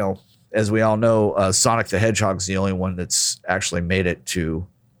 you know, as we all know, Sonic the Hedgehog's the only one that's actually made it to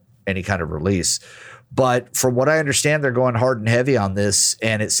any kind of release. But from what I understand, they're going hard and heavy on this,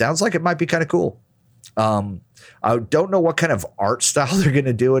 and it sounds like it might be kind of cool. I don't know what kind of art style they're going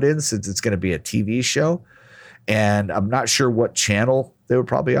to do it in, since it's going to be a TV show. And I'm not sure what channel they would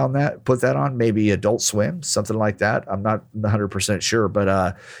probably put that on, maybe Adult Swim, something like that. I'm not 100% sure,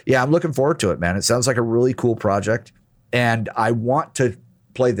 but yeah, I'm looking forward to it, man. It sounds like a really cool project, and I want to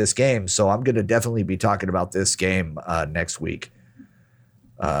play this game. So I'm going to definitely be talking about this game next week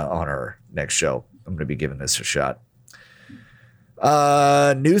on our next show. I'm going to be giving this a shot.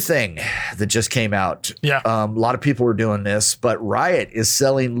 New thing that just came out. Yeah. A lot of people are doing this, but Riot is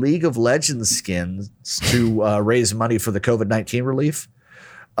selling League of Legends skins to raise money for the COVID-19 relief.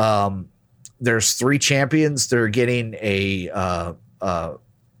 There's 3 champions. They're getting a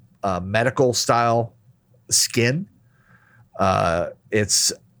medical style skin.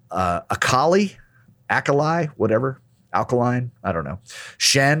 It's Akali, whatever. Alkaline, I don't know.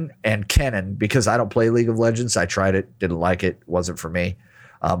 Shen and Kennen, because I don't play League of Legends. I tried it, didn't like it, wasn't for me.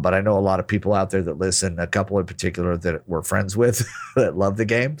 But I know a lot of people out there that listen, a couple in particular that we're friends with that love the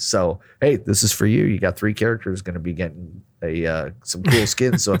game. So, hey, this is for you. You got 3 characters going to be getting some cool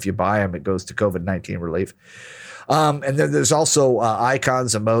skins. So if you buy them, it goes to COVID-19 relief. And then there's also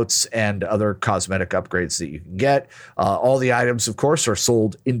icons, emotes, and other cosmetic upgrades that you can get. All the items, of course, are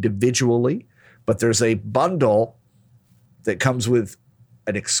sold individually, but there's a bundle that comes with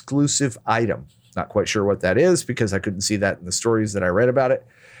an exclusive item. Not quite sure what that is because I couldn't see that in the stories that I read about it.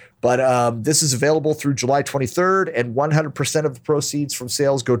 But this is available through July 23rd, and 100% of the proceeds from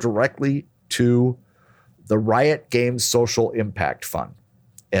sales go directly to the Riot Games Social Impact Fund.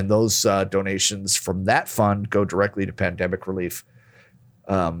 And those donations from that fund go directly to pandemic relief.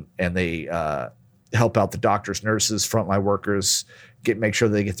 And they help out the doctors, nurses, frontline workers, make sure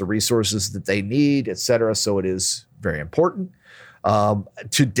they get the resources that they need, et cetera. So it is very important.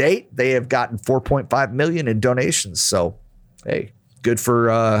 To date, they have gotten 4.5 million in donations. So, hey, good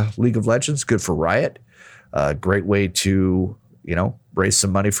for League of Legends, good for Riot. Great way to, raise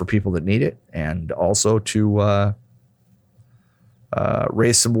some money for people that need it, and also to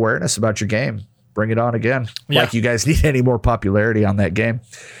raise some awareness about your game. Bring it on again. Yeah. Like you guys need any more popularity on that game.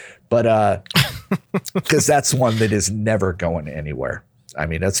 But because that's one that is never going anywhere. I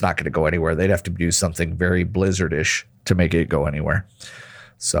mean, that's not going to go anywhere. They'd have to do something very Blizzard-ish to make it go anywhere.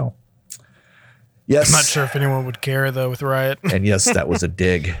 So, yes. I'm not sure if anyone would care, though, with Riot. And yes, that was a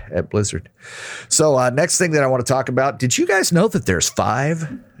dig at Blizzard. So next thing that I want to talk about, did you guys know that there's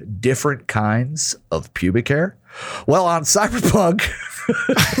 5 different kinds of pubic hair? Well, on Cyberpunk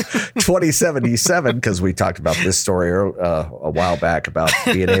 2077, because we talked about this story a while back about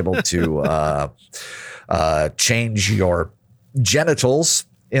being able to change your genitals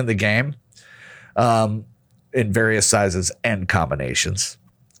in the game in various sizes and combinations.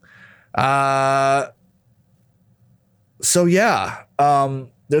 So yeah,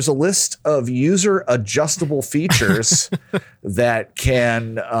 there's a list of user adjustable features that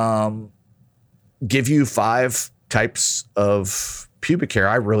can give you 5 types of pubic hair.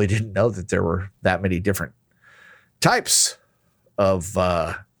 I really didn't know that there were that many different types of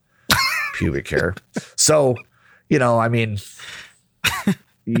pubic hair. So, I mean,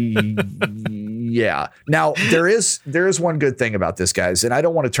 yeah. Now there is one good thing about this, guys, and I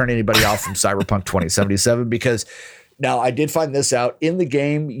don't want to turn anybody off from Cyberpunk 2077 because now I did find this out in the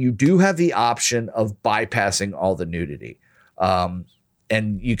game. You do have the option of bypassing all the nudity.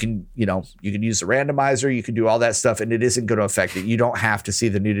 And you can use the randomizer, you can do all that stuff, and it isn't going to affect it. You don't have to see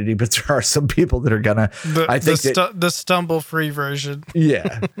the nudity, but there are some people that are gonna. The stumble-free version.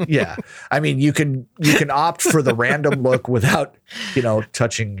 Yeah. I mean, you can opt for the random look without,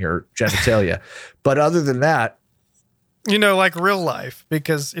 touching your genitalia. But other than that, like real life,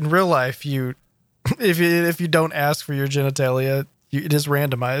 because in real life, if you don't ask for your genitalia, it is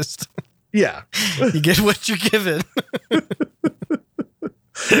randomized. Yeah, you get what you give it.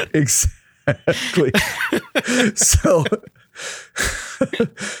 Exactly. So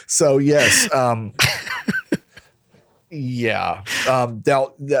yes. Yeah.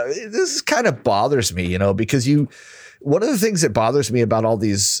 Now this kind of bothers me, because one of the things that bothers me about all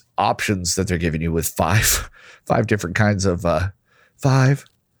these options that they're giving you with five different kinds of five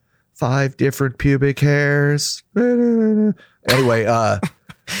different pubic hairs. Anyway,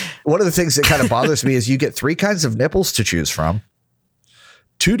 one of the things that kind of bothers me is you get 3 kinds of nipples to choose from.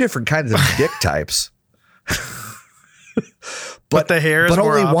 2 different kinds of dick types, but the hair is but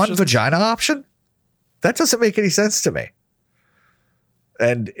only more one vagina option. That doesn't make any sense to me.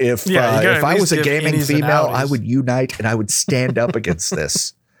 And if I was a gaming female, I would unite and I would stand up against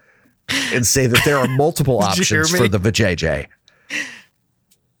this and say that there are multiple options for the vajayjay.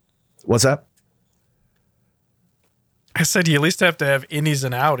 What's that? I said you at least have to have innies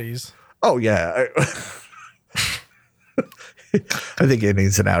and outies. Oh yeah. I think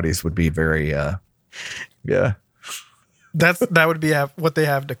innies and outies would be very, yeah. That would be what they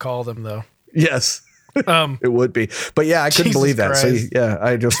have to call them, though. Yes, it would be. But yeah, I couldn't believe that. Christ. So yeah,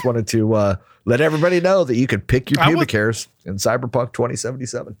 I just wanted to let everybody know that you could pick your pubic hairs in Cyberpunk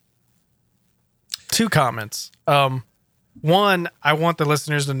 2077. 2 comments. One, I want the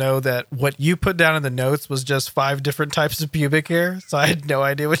listeners to know that what you put down in the notes was just 5 different types of pubic hair, so I had no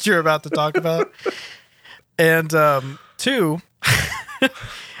idea what you were about to talk about. And 2,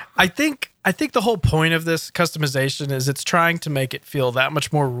 I think the whole point of this customization is it's trying to make it feel that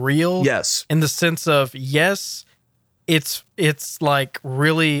much more real. Yes. In the sense of, yes, it's like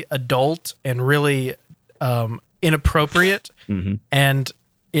really adult and really inappropriate, and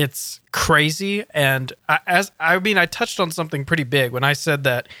it's crazy. And I touched on something pretty big when I said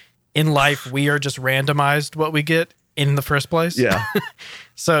that in life we are just randomized what we get. in the first place. Yeah.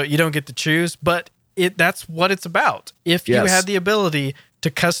 So you don't get to choose, but that's what it's about. If you had the ability to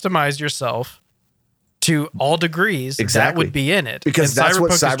customize yourself to all degrees, that would be in it. Because that's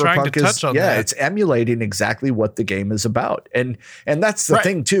what Cyberpunk is. Touch on that. It's emulating exactly what the game is about. And that's the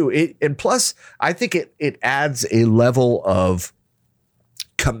thing too. And plus, I think it adds a level of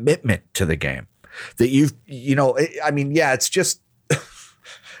commitment to the game that it's just,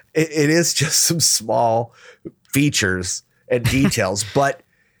 it is just some small features and details, but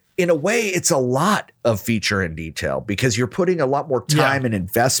in a way, it's a lot of feature and detail because you're putting a lot more time and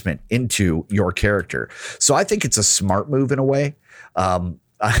investment into your character. So I think it's a smart move in a way.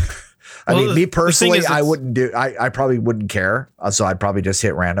 Me personally, I wouldn't do. I probably wouldn't care. So I'd probably just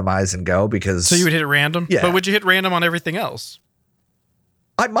hit randomize and go because. So you would hit random, but would you hit random on everything else?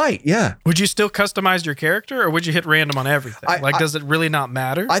 I might, yeah. Would you still customize your character, or would you hit random on everything? Does it really not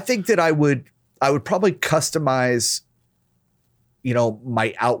matter? I think that I would probably customize,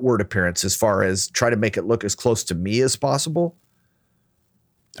 my outward appearance as far as try to make it look as close to me as possible.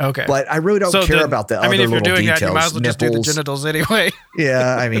 Okay. But I really don't care about the other little details. If you're doing that, you might as well just do the genitals anyway.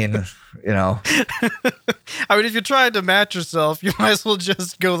 Yeah, I mean, if you're trying to match yourself, you might as well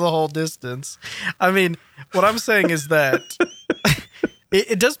just go the whole distance. I mean, what I'm saying is that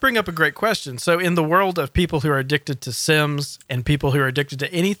it does bring up a great question. So in the world of people who are addicted to Sims and people who are addicted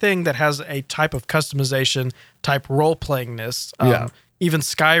to anything that has a type of customization, type role-playingness, even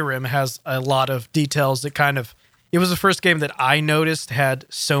Skyrim has a lot of details that kind of... It was the first game that I noticed had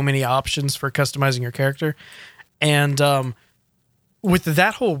so many options for customizing your character. And with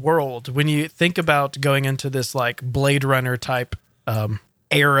that whole world, when you think about going into this like Blade Runner type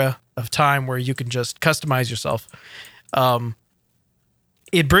era of time where you can just customize yourself,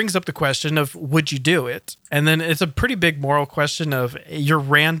 it brings up the question of, would you do it? And then it's a pretty big moral question of your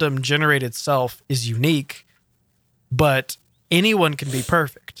random generated self is unique, but anyone can be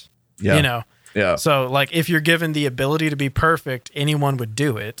perfect, Yeah. So like if you're given the ability to be perfect, anyone would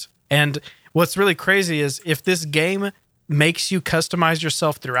do it. And what's really crazy is if this game makes you customize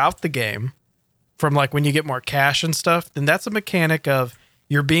yourself throughout the game from like when you get more cash and stuff, then that's a mechanic of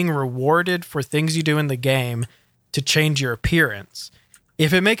you're being rewarded for things you do in the game to change your appearance.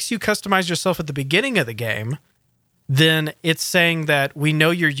 If it makes you customize yourself at the beginning of the game, then it's saying that we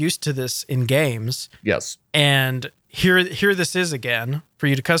know you're used to this in games. Yes. And here this is again for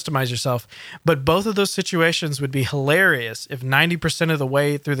you to customize yourself. But both of those situations would be hilarious if 90% of the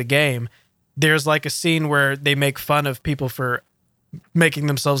way through the game, there's like a scene where they make fun of people for making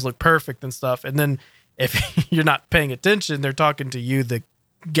themselves look perfect and stuff. And then if you're not paying attention, they're talking to you, the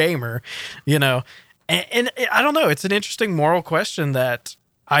gamer, And I don't know. It's an interesting moral question that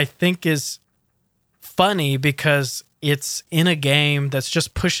I think is funny because it's in a game that's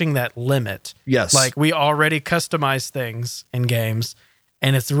just pushing that limit. Yes. Like we already customize things in games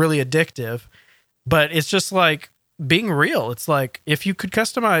and it's really addictive, but it's just like being real. It's like if you could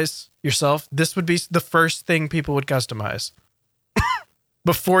customize yourself, this would be the first thing people would customize.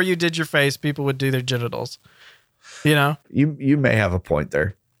 Before you did your face, people would do their genitals. You may have a point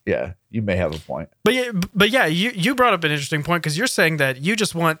there. Yeah, you may have a point. But you brought up an interesting point because you're saying that you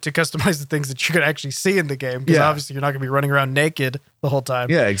just want to customize the things that you could actually see in the game because obviously you're not going to be running around naked the whole time.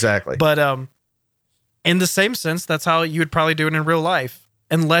 Yeah, exactly. But in the same sense, that's how you would probably do it in real life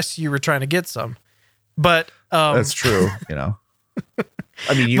unless you were trying to get some. But that's true.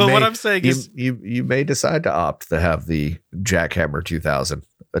 I mean, what I'm saying is you may decide to opt to have the Jackhammer 2000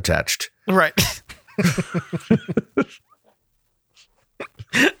 attached. Right.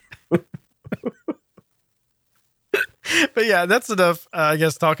 But yeah, that's enough, I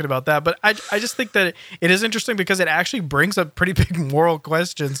guess, talking about that. But I just think that it is interesting because it actually brings up pretty big moral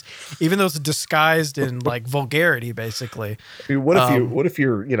questions, even though it's disguised in like vulgarity, basically. I mean, what if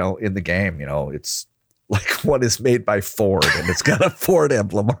you're, in the game, it's like one is made by Ford and it's got a Ford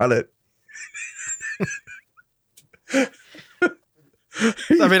emblem on it.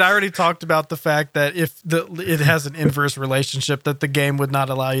 I mean, I already talked about the fact that if it has an inverse relationship, that the game would not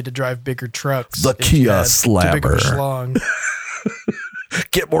allow you to drive bigger trucks. The Kia Slammer.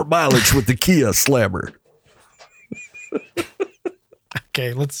 Get more mileage with the Kia Slammer.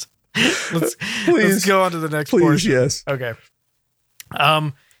 Okay, let's go on to the next portion. Yes. Okay.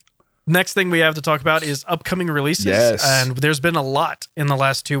 Next thing we have to talk about is upcoming releases. Yes. And there's been a lot in the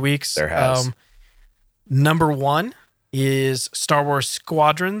last 2 weeks. There has. Number one is Star Wars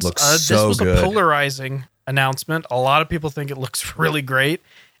Squadrons. This was good. A polarizing announcement. A lot of people think it looks really great,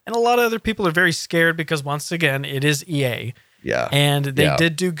 and a lot of other people are very scared because, once again, it is EA. Yeah. And they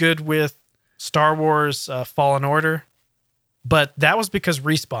did do good with Star Wars Fallen Order, but that was because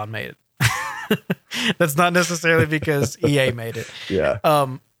Respawn made it. That's not necessarily because EA made it. Yeah.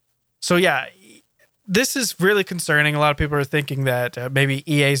 So yeah, this is really concerning. A lot of people are thinking that maybe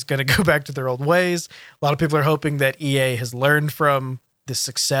EA is going to go back to their old ways. A lot of people are hoping that EA has learned from the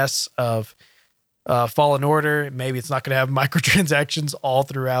success of Fallen Order. Maybe it's not going to have microtransactions all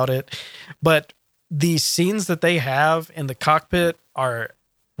throughout it, but the scenes that they have in the cockpit are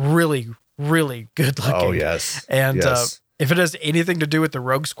really, really good looking. Oh, yes. And yes. If it has anything to do with the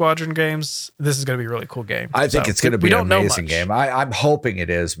Rogue Squadron games, this is going to be a really cool game. I think it's going to be an amazing game. I'm hoping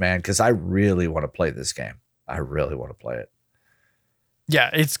it is, man, because I really want to play this game. I really want to play it. Yeah,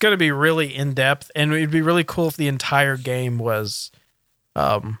 it's going to be really in-depth, and it'd be really cool if the entire game was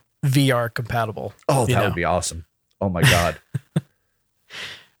VR compatible. Oh, that would be awesome. Oh, my God.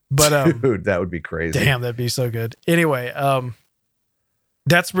 But dude, that would be crazy. Damn, that'd be so good. Anyway,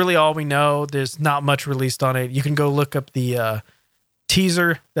 that's really all we know. There's not much released on it. You can go look up the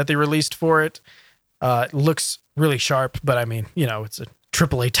teaser that they released for it. It looks really sharp, but I mean, it's a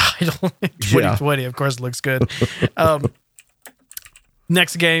AAA title. 2020, of course, looks good.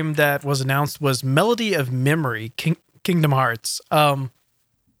 Next game that was announced was Melody of Memory, Kingdom Hearts.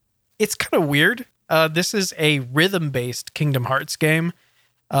 It's kind of weird. This is a rhythm-based Kingdom Hearts game.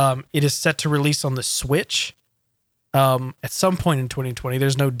 It is set to release on the Switch at some point in 2020.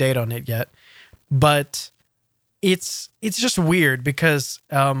 There's no date on it yet, but it's just weird because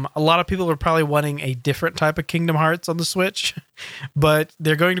a lot of people are probably wanting a different type of Kingdom Hearts on the Switch, but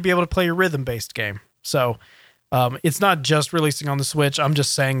they're going to be able to play a rhythm-based game. So it's not just releasing on the Switch. I'm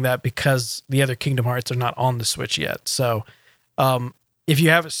just saying that because the other Kingdom Hearts are not on the Switch yet. So if you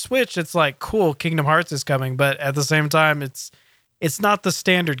have a Switch, it's like, cool, Kingdom Hearts is coming, but at the same time, it's not the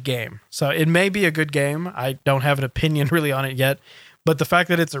standard game. So it may be a good game. I don't have an opinion really on it yet, but the fact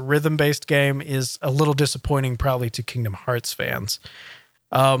that it's a rhythm-based game is a little disappointing probably to Kingdom Hearts fans.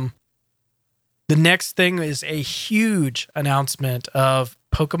 The next thing is a huge announcement of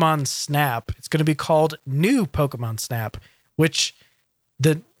Pokemon Snap. It's going to be called New Pokemon Snap, which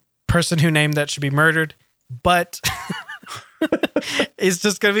the person who named that should be murdered, but it's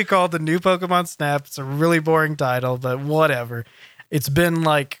just going to be called the New Pokemon Snap. It's a really boring title, but whatever. It's been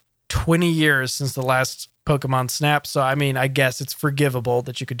like 20 years since the last Pokemon Snap, so I mean, I guess it's forgivable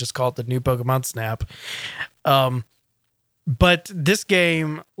that you could just call it the New Pokemon Snap. But this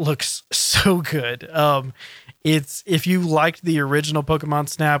game looks so good. It's if you liked the original Pokemon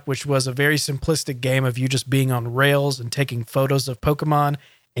Snap, which was a very simplistic game of you just being on rails and taking photos of Pokemon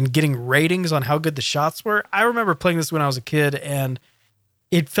and getting ratings on how good the shots were. I remember playing this when I was a kid, and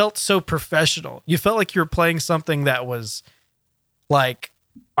it felt so professional. You felt like you were playing something that was like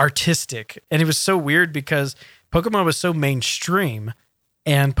artistic, and it was so weird because Pokemon was so mainstream,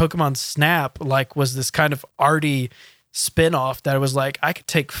 and Pokemon Snap like was this kind of arty spin-off that was like, I could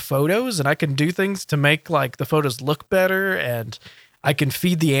take photos and I can do things to make like the photos look better, and I can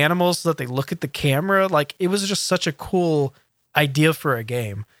feed the animals so that they look at the camera. Like, it was just such a cool idea for a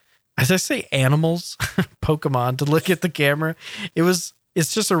game. As I say, animals, Pokemon to look at the camera. It's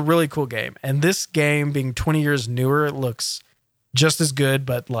just a really cool game. And this game being 20 years newer, it looks just as good,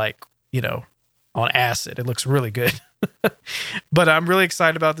 but like, on acid. It looks really good. But I'm really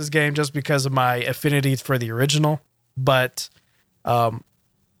excited about this game just because of my affinity for the original. But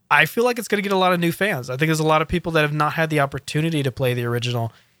I feel like it's going to get a lot of new fans. I think there's a lot of people that have not had the opportunity to play the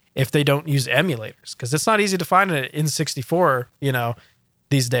original if they don't use emulators, because it's not easy to find an N64,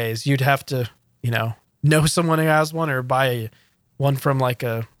 these days. You'd have to, know someone who has one or buy one from like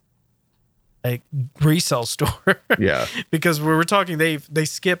a resale store. Yeah. Because we're talking, they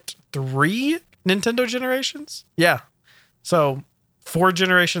skipped 3 Nintendo generations. Yeah. So 4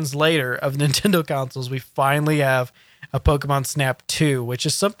 generations later of Nintendo consoles, we finally have a Pokemon Snap 2, which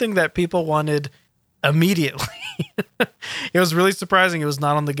is something that people wanted immediately. It was really surprising it was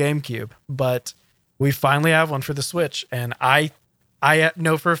not on the GameCube, but we finally have one for the Switch, and I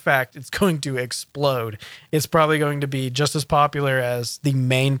know for a fact it's going to explode. It's probably going to be just as popular as the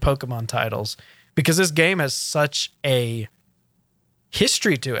main Pokemon titles because this game has such a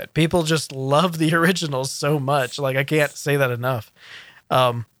history to it. People just love the originals so much. Like, I can't say that enough.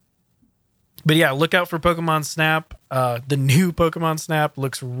 But yeah, look out for Pokemon Snap. The new Pokemon Snap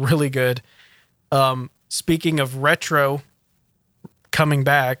looks really good. Speaking of retro coming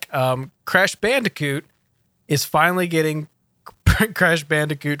back, Crash Bandicoot is finally getting Crash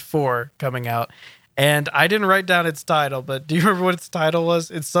Bandicoot 4 coming out. And I didn't write down its title, but do you remember what its title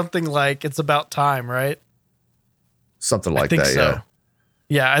was? It's something like It's About Time, right? Something like that, so. Yeah.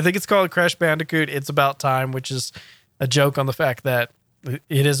 Yeah, I think it's called Crash Bandicoot It's About Time, which is a joke on the fact that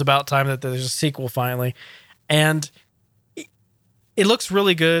it is about time that there's a sequel finally. And it looks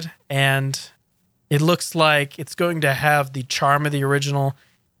really good. And It looks like it's going to have the charm of the original,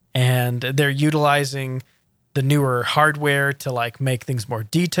 and they're utilizing the newer hardware to like make things more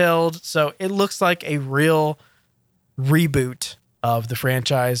detailed. So it looks like a real reboot of the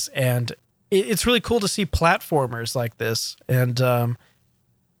franchise, and it's really cool to see platformers like this and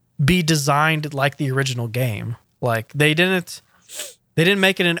be designed like the original game. Like they didn't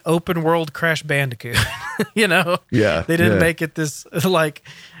make it an open world Crash Bandicoot, you know? Yeah. They didn't make it this like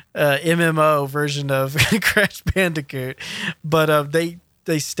MMO version of Crash Bandicoot, but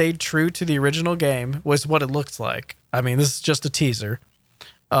they stayed true to the original game, was what it looks like. I mean, this is just a teaser.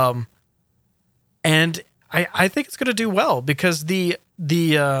 And I think it's going to do well because the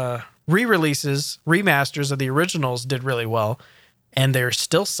re-releases, remasters of the originals did really well, and they're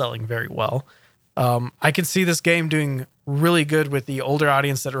still selling very well. I can see this game doing really good with the older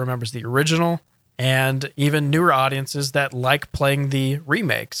audience that remembers the original, and even newer audiences that like playing the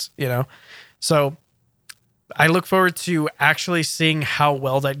remakes, you know? So I look forward to actually seeing how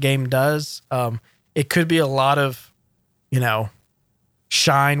well that game does. It could be a lot of, you know,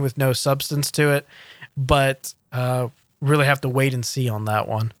 shine with no substance to it, but really have to wait and see on that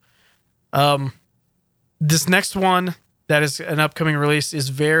one. This next one that is an upcoming release is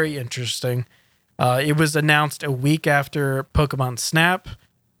very interesting. It was announced a week after Pokemon Snap.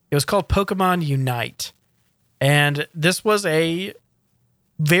 It was called Pokemon Unite. And this was a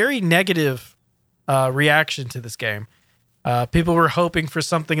very negative reaction to this game. People were hoping for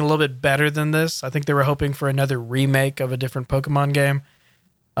something a little bit better than this. I think they were hoping for another remake of a different Pokemon game.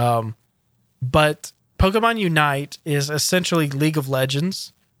 But Pokemon Unite is essentially League of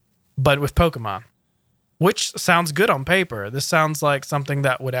Legends, but with Pokemon, which sounds good on paper. This sounds like something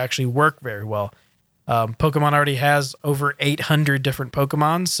that would actually work very well. Pokemon already has over 800 different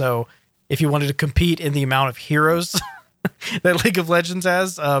Pokemon, so if you wanted to compete in the amount of heroes that League of Legends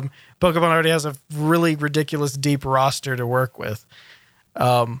has, Pokemon already has a really ridiculous deep roster to work with.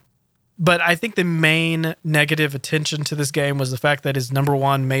 But I think the main negative attention to this game was the fact that it's number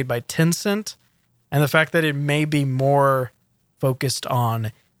one made by Tencent, and the fact that it may be more focused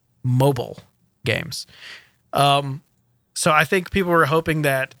on mobile games. So I think people were hoping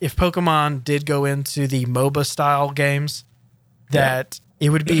that if Pokemon did go into the MOBA style games, that it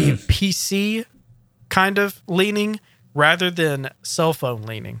would be PC kind of leaning rather than cell phone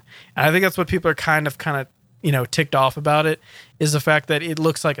leaning. And I think that's what people are kind of, you know, ticked off about it, is the fact that it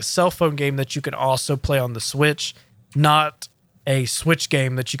looks like a cell phone game that you can also play on the Switch, not a Switch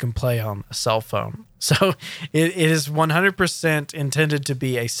game that you can play on a cell phone. So it is 100% intended to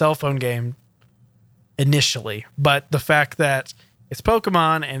be a cell phone game initially, but the fact that it's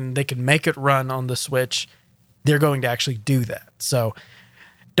Pokemon and they can make it run on the Switch, they're going to actually do that. So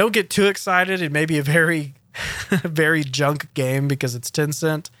don't get too excited. It may be a very, very junk game because it's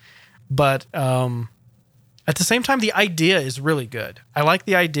Tencent, but at the same time, the idea is really good. I like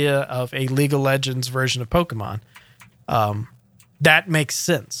the idea of a League of Legends version of Pokemon. That makes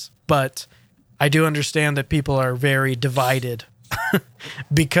sense, but I do understand that people are very divided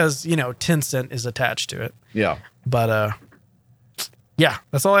because, you know, Tencent is attached to it. Yeah. But yeah,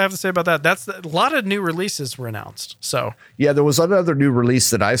 that's all I have to say about that. That's a lot of new releases were announced. So yeah, there was another new release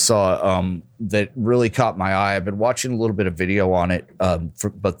that I saw that really caught my eye. I've been watching a little bit of video on it,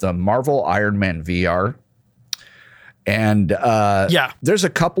 but the Marvel Iron Man VR. And there's a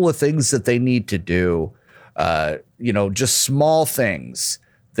couple of things that they need to do, you know, just small things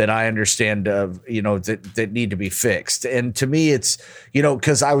that I understand that need to be fixed. And to me, it's, you know,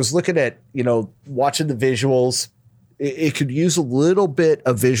 because I was looking at, you know, watching the visuals, it could use a little bit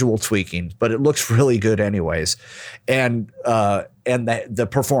of visual tweaking, but it looks really good anyways. And the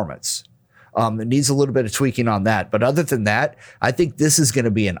performance, it needs a little bit of tweaking on that. But other than that, I think this is going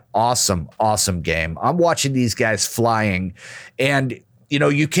to be an awesome, awesome game. I'm watching these guys flying, and you know,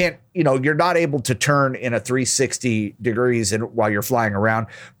 you can't, you know, you're not able to turn in a 360 degrees while you're flying around,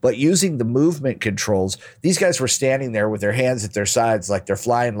 but using the movement controls, these guys were standing there with their hands at their sides like they're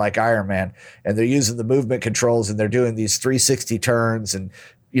flying like Iron Man, and they're using the movement controls and they're doing these 360 turns and,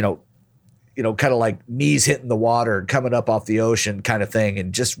 you know, kind of like knees hitting the water and coming up off the ocean kind of thing,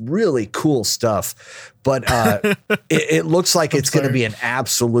 and just really cool stuff. But it looks like it's going to be an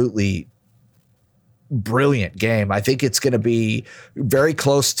absolutely brilliant game. I think it's going to be very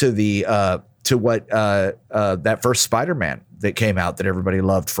close to the to what that first Spider-Man that came out that everybody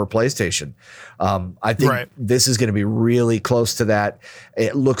loved for PlayStation. I think this is going to be really close to that.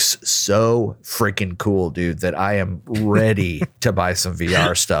 It looks so freaking cool, dude, that I am ready to buy some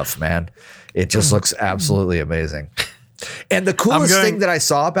VR stuff, man. It just looks absolutely amazing. And the coolest thing that I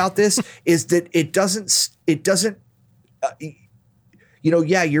saw about this is that it doesn't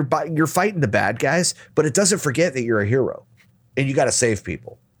Yeah, you're fighting the bad guys, but it doesn't forget that you're a hero and you got to save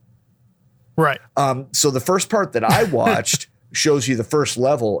people. Right. So the first part that I watched shows you the first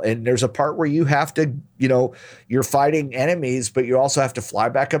level, and there's a part where you have to, you're fighting enemies, but you also have to fly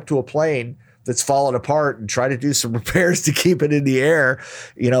back up to a plane that's fallen apart and try to do some repairs to keep it in the air,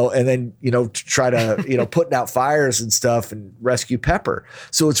 and then, try to, putting out fires and stuff and rescue Pepper.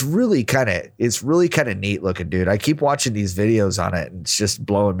 So it's really kind of neat looking, dude. I keep watching these videos on it and it's just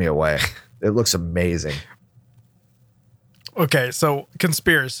blowing me away. It looks amazing. Okay. So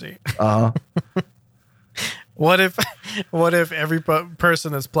conspiracy. Uh-huh. What if every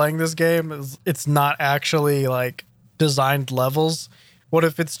person that's playing this game it's not actually like designed levels? What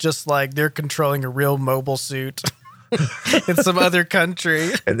if it's just like they're controlling a real mobile suit in some other country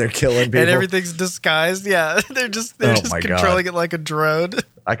and they're killing people and everything's disguised? Yeah, they're just controlling it like a drone.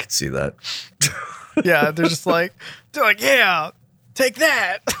 I could see that. Yeah, they're like, yeah, take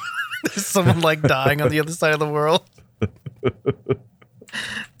that. There's someone like dying on the other side of the world.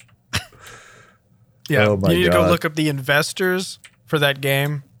 Yeah, oh my you need God. to go look up the investors for that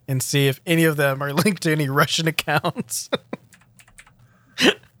game and see if any of them are linked to any Russian accounts.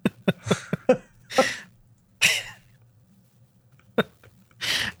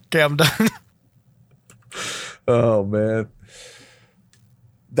 Okay, I'm done. Oh, man.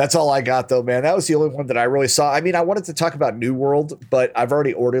 That's all I got, though, man. That was the only one that I really saw. I mean, I wanted to talk about New World, but I've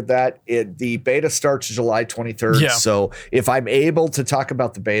already ordered that. The beta starts July 23rd. Yeah. So if I'm able to talk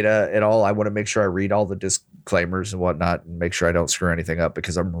about the beta at all, I want to make sure I read all the disclaimers and whatnot and make sure I don't screw anything up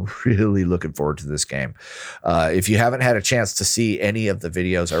because I'm really looking forward to this game. If you haven't had a chance to see any of the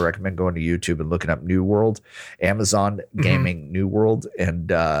videos, I recommend going to YouTube and looking up New World, Amazon Gaming New World. And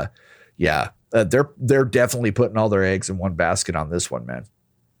they're definitely putting all their eggs in one basket on this one, man.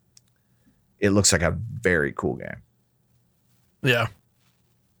 It looks like a very cool game. Yeah.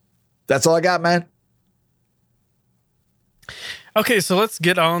 That's all I got, man. Okay, so let's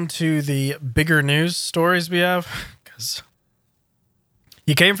get on to the bigger news stories we have. Because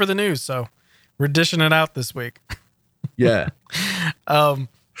you came for the news, so we're dishing it out this week. Yeah. So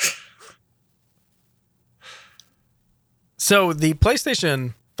the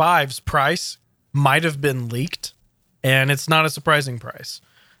PlayStation 5's price might have been leaked, and it's not a surprising price.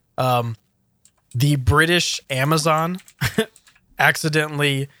 The British Amazon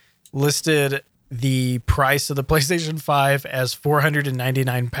accidentally listed the price of the PlayStation 5 as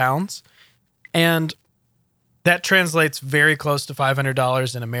 £499, and that translates very close to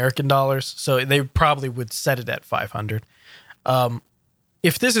 $500 in American dollars. So they probably would set it at $500.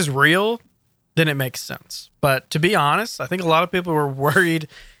 If this is real, then it makes sense. But to be honest, I think a lot of people were worried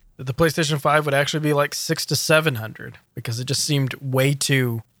that the PlayStation 5 would actually be like $600 to $700 because it just seemed way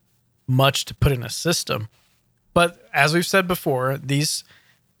too much to put in a system. But as we've said before,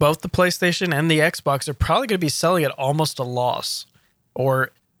 both the PlayStation and the Xbox are probably going to be selling at almost a loss or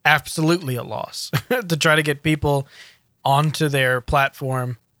absolutely a loss to try to get people onto their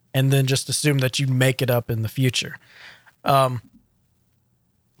platform and then just assume that you make it up in the future.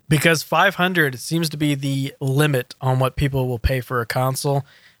 Because $500 seems to be the limit on what people will pay for a console.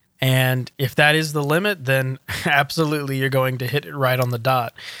 And if that is the limit, then absolutely you're going to hit it right on the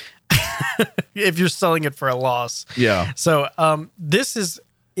dot. If you're selling it for a loss. Yeah. So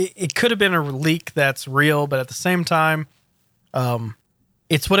it could have been a leak that's real, but at the same time,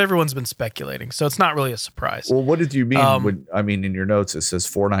 it's what everyone's been speculating. So it's not really a surprise. Well, what did you mean? In your notes, it says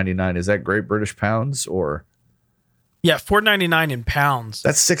 $4.99. Is that Great British pounds or? Yeah, $4.99 in pounds.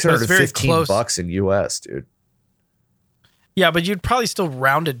 That's $615 in US, dude. Yeah, but you'd probably still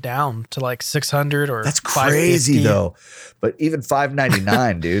round it down to like 600 or that's crazy though. But even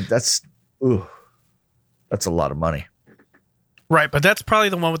 $5.99, dude, that's a lot of money. Right, but that's probably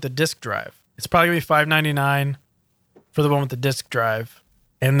the one with the disc drive. It's probably gonna be $5.99 for the one with the disc drive,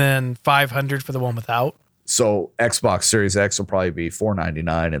 and then $500 for the one without. So Xbox Series X will probably be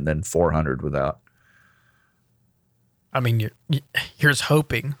 $499 and then $400 without. I mean, you're just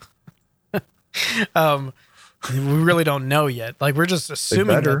hoping. We really don't know yet. Like, we're just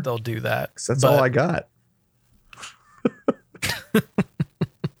assuming that they'll do that. That's all I got.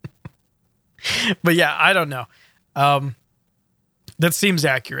 But yeah, I don't know. That seems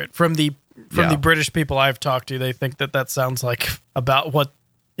accurate from the British people I've talked to. They think that sounds like about what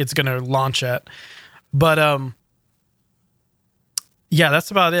it's going to launch at. But yeah,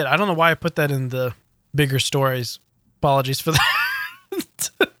 that's about it. I don't know why I put that in the bigger stories. Apologies for that.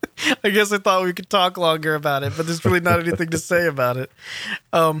 I guess I thought we could talk longer about it, but there's really not anything to say about it.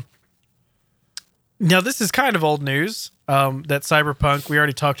 Now, this is kind of old news, that Cyberpunk, we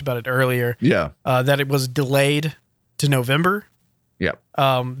already talked about it earlier. Yeah. That it was delayed to November.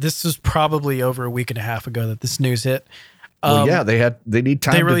 This was probably over a week and a half ago that this news hit. They need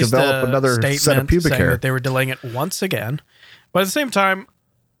time to develop another set of pubic hair. That they were delaying it once again, but at the same time,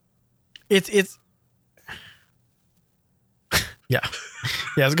 it's yeah.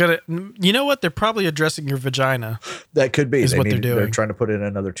 It's gonna. You know what? They're probably addressing your vagina. That could be. They're doing. They're trying to put in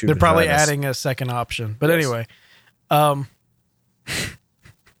another two. They're probably adding a second option. But anyway,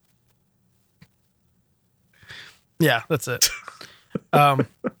 yeah, that's it.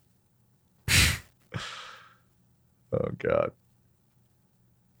 Oh God.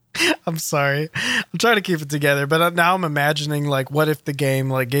 I'm sorry. I'm trying to keep it together, but now I'm imagining like, what if the game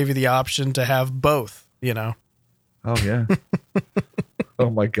like gave you the option to have both? You know? Oh yeah. Oh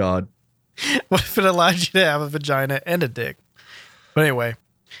my God. What if it allowed you to have a vagina and a dick? But anyway,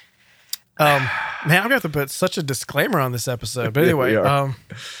 man, I'm gonna have to put such a disclaimer on this episode. But anyway,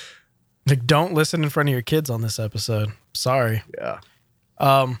 like, don't listen in front of your kids on this episode. Sorry. Yeah.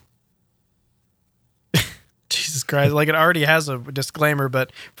 Jesus Christ! Like, it already has a disclaimer,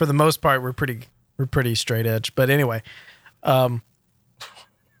 but for the most part, we're pretty straight edge. But anyway,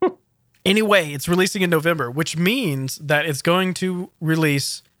 it's releasing in November, which means that it's going to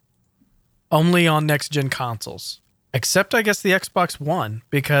release only on next gen consoles, except I guess the Xbox One,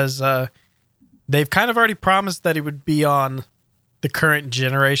 because they've kind of already promised that it would be on the current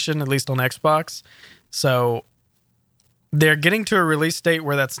generation, at least on Xbox. So they're getting to a release date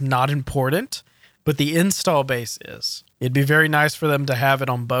where that's not important, but the install base is. It'd be very nice for them to have it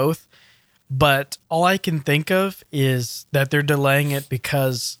on both, but all I can think of is that they're delaying it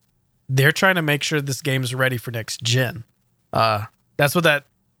because they're trying to make sure this game is ready for next gen. That's what that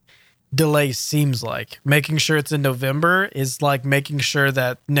delay seems like. Making sure it's in November is like making sure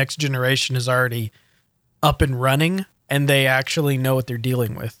that next generation is already up and running and they actually know what they're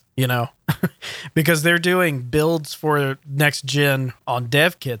dealing with, you know? Because they're doing builds for next gen on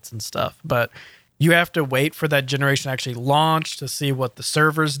dev kits and stuff, but you have to wait for that generation to actually launch to see what the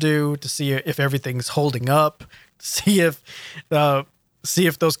servers do, to see if everything's holding up, to see if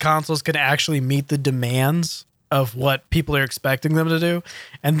those consoles can actually meet the demands of what people are expecting them to do.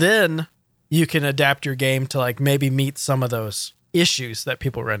 And then you can adapt your game to like maybe meet some of those issues that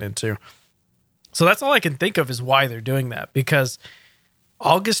people run into. So that's all I can think of is why they're doing that, because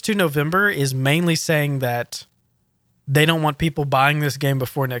August to November is mainly saying that they don't want people buying this game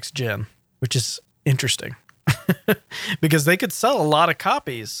before next gen, which is interesting because they could sell a lot of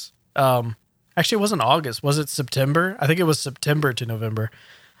copies. Actually, it wasn't August. Was it September? I think it was September to November.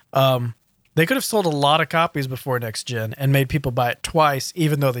 They could have sold a lot of copies before next gen and made people buy it twice,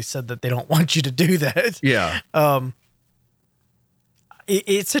 even though they said that they don't want you to do that. Yeah.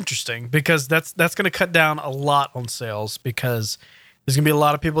 It's interesting because that's going to cut down a lot on sales, because there's going to be a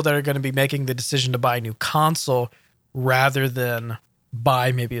lot of people that are going to be making the decision to buy a new console rather than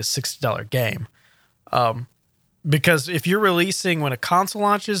buy maybe a $60 game. Because if you're releasing when a console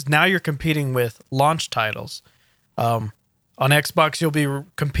launches, now you're competing with launch titles. On Xbox, you'll be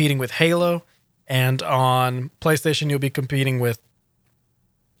competing with Halo, and on PlayStation, you'll be competing with,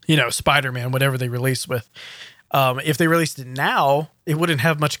 Spider-Man, whatever they release with. If they released it now, it wouldn't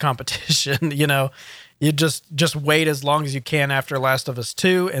have much competition. You just wait as long as you can after Last of Us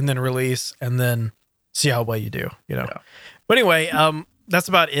 2 and then release and then see how well you do, Yeah. But anyway, that's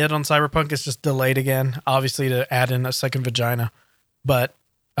about it on Cyberpunk. It's just delayed again, obviously, to add in a second vagina. But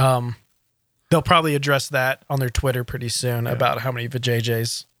they'll probably address that on their Twitter pretty soon about how many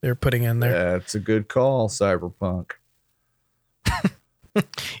vajayjays they're putting in there. Yeah, it's a good call, Cyberpunk.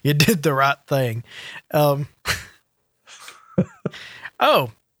 You did the right thing. Let's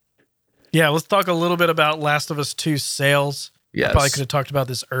talk a little bit about Last of Us 2 sales. Yes. I probably could have talked about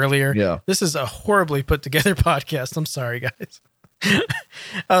this earlier. Yeah. This is a horribly put together podcast. I'm sorry, guys.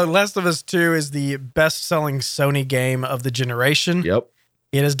 Last of Us 2 is the best-selling Sony game of the generation. Yep.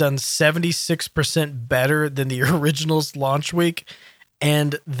 It has done 76% better than the original's launch week,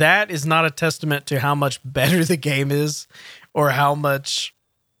 and that is not a testament to how much better the game is or how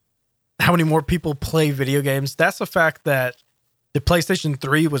many more people play video games. That's the fact that the PlayStation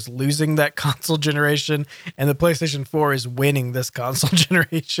 3 was losing that console generation, and the PlayStation 4 is winning this console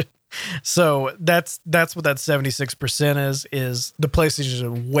generation. So that's what that 76% is the PlayStation is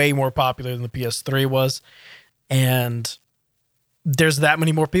way more popular than the PS3 was. And there's that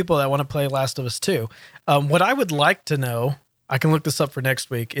many more people that want to play Last of Us 2. What I would like to know, I can look this up for next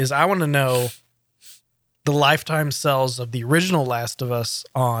week, is I want to know the lifetime sales of the original Last of Us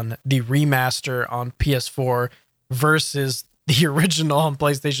on the remaster on PS4 versus the original on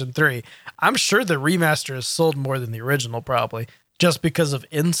PlayStation 3. I'm sure the remaster has sold more than the original, probably, just because of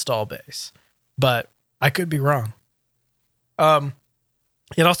install base. But I could be wrong.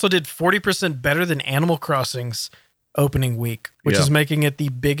 It also did 40% better than Animal Crossing's opening week, which is making it the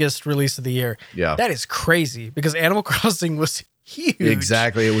biggest release of the year. Yeah. That is crazy because Animal Crossing was huge.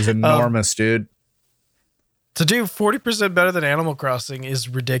 Exactly. It was enormous, dude. To do 40% better than Animal Crossing is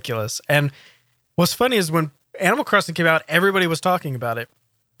ridiculous. And what's funny is when Animal Crossing came out, everybody was talking about it.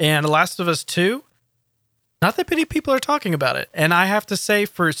 And Last of Us 2, not that many people are talking about it. And I have to say,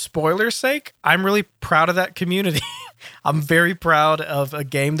 for spoilers' sake, I'm really proud of that community. I'm very proud of a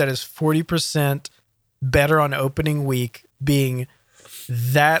game that is 40% better on opening week being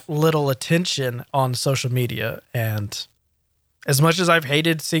that little attention on social media. And as much as I've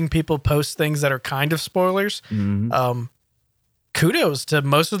hated seeing people post things that are kind of spoilers, kudos to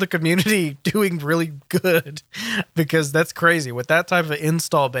most of the community doing really good, because that's crazy. With that type of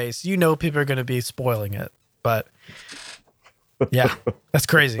install base, people are going to be spoiling it. But yeah, that's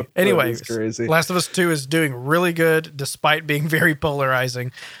crazy. Anyway, crazy. Last of Us 2 is doing really good despite being very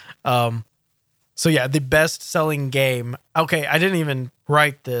polarizing. So yeah, the best selling game. Okay, I didn't even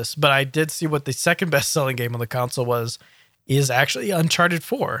write this, but I did see what the second best selling game on the console is actually Uncharted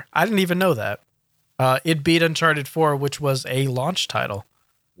 4. I didn't even know that. It beat Uncharted 4, which was a launch title.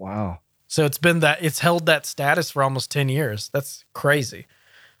 Wow. So it's held that status for almost 10 years. That's crazy.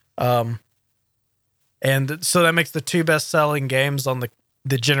 And so that makes the two best-selling games on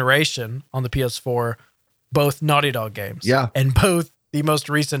the generation on the PS4 both Naughty Dog games. Yeah. And both the most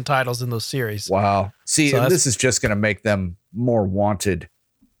recent titles in those series. Wow. See, so this is just going to make them more wanted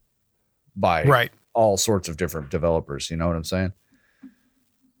by all sorts of different developers. You know what I'm saying?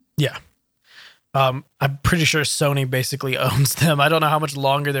 Yeah. I'm pretty sure Sony basically owns them. I don't know how much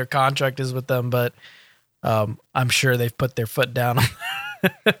longer their contract is with them, but I'm sure they've put their foot down on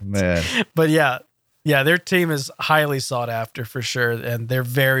that. Man. But yeah, their team is highly sought after for sure, and they're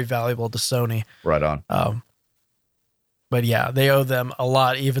very valuable to Sony. Right on. But yeah, they owe them a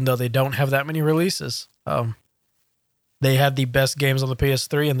lot, even though they don't have that many releases. They had the best games on the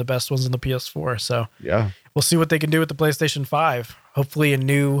PS3 and the best ones on the PS4. So yeah, we'll see what they can do with the PlayStation 5. Hopefully a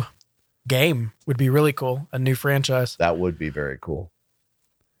new game would be really cool. A new franchise. That would be very cool.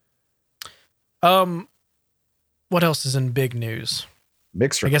 What else is in big news?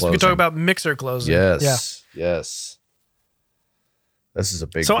 Mixer. I guess closing. we could talk about Mixer closing. Yes. Yeah. Yes. This is a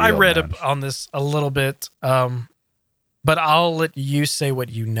big So deal, I read man. up on this a little bit, but I'll let you say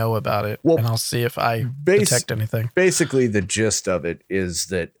what you know about it, and I'll see if I detect anything. Basically, the gist of it is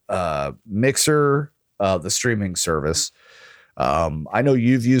that Mixer, the streaming service, I know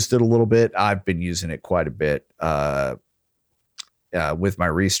you've used it a little bit. I've been using it quite a bit with my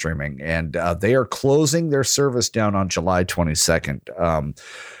restreaming, and they are closing their service down on July 22nd.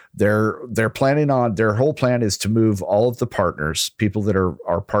 They're planning on, their whole plan is to move all of the partners, people that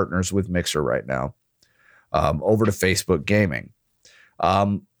are partners with Mixer right now, over to Facebook Gaming.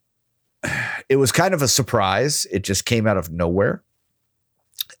 It was kind of a surprise. It just came out of nowhere,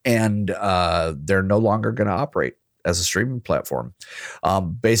 and they're no longer going to operate as a streaming platform.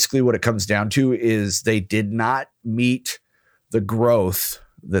 Basically what it comes down to is they did not meet the growth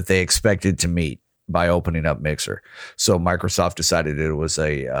that they expected to meet by opening up Mixer. So Microsoft decided it was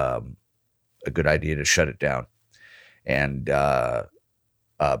a good idea to shut it down. And a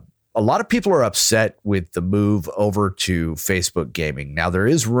lot of people are upset with the move over to Facebook Gaming. Now, there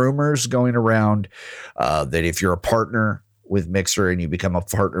is rumors going around that if you're a partner with Mixer and you become a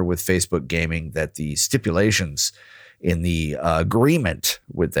partner with Facebook Gaming, that the stipulations in the agreement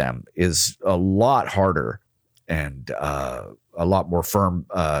with them is a lot harder and a lot more firm.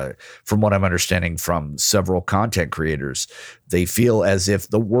 From what I'm understanding from several content creators, they feel as if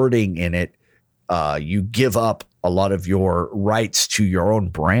the wording in it, you give up a lot of your rights to your own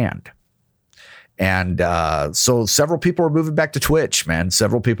brand. And so several people are moving back to Twitch, man.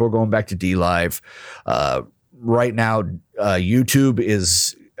 Several people are going back to DLive. Right now, YouTube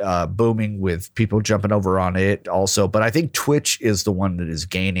is booming with people jumping over on it also. But I think Twitch is the one that is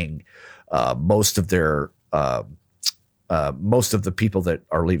gaining most of their most of the people that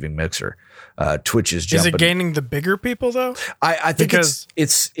are leaving Mixer. Twitch is jumping. Is it gaining the bigger people though? I think because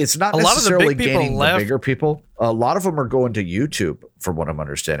it's not a lot of the necessarily big people gaining left. the bigger people. A lot of them are going to YouTube, from what I'm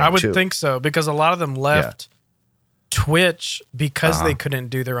understanding. I would think so, because a lot of them left Twitch because they couldn't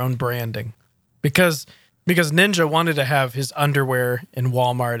do their own branding. Because Ninja wanted to have his underwear in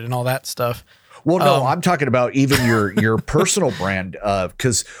Walmart and all that stuff. Well, no, I'm talking about even your personal brand.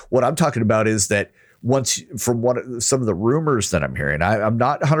 Because what I'm talking about is that from some of the rumors that I'm hearing, I'm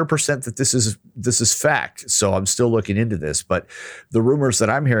not 100% that this is fact. So I'm still looking into this. But the rumors that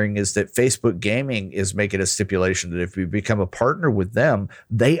I'm hearing is that Facebook Gaming is making a stipulation that if you become a partner with them,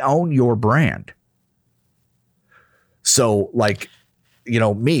 they own your brand. So like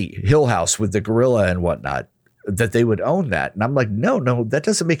me, Hill House with the gorilla and whatnot, that they would own that. And I'm like, no, that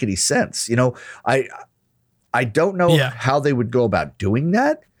doesn't make any sense. I don't know how they would go about doing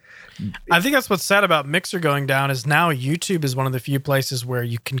that. I think that's what's sad about Mixer going down is now YouTube is one of the few places where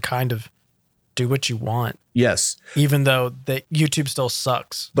you can kind of do what you want. Yes. Even though YouTube still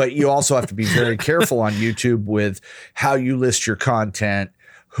sucks. But you also have to be very careful on YouTube with how you list your content,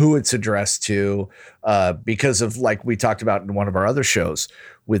 who it's addressed to, because of, like we talked about in one of our other shows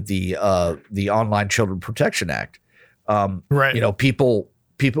with the Online Children Protection Act. Right.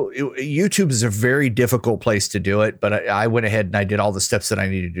 YouTube is a very difficult place to do it, but I went ahead and I did all the steps that I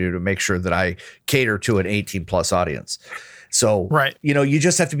needed to do to make sure that I cater to an 18 plus audience. So, right. You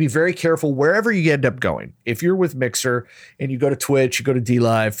just have to be very careful wherever you end up going. If you're with Mixer and you go to Twitch, you go to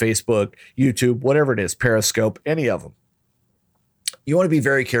DLive, Facebook, YouTube, whatever it is, Periscope, any of them, you want to be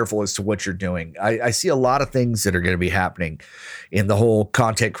very careful as to what you're doing. I see a lot of things that are going to be happening in the whole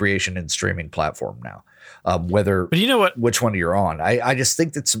content creation and streaming platform now. But you know what? Which one you're on. I just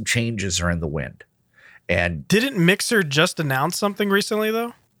think that some changes are in the wind. And didn't Mixer just announce something recently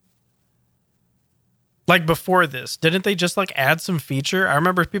though? Like before this, didn't they just add some feature? I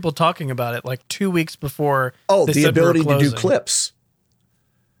remember people talking about it 2 weeks before. Oh, the ability to do clips.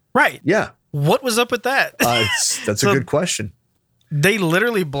 Right. Yeah. What was up with that? That's a good question. They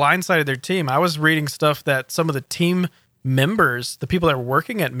literally blindsided their team. I was reading stuff that some of the team members, the people that are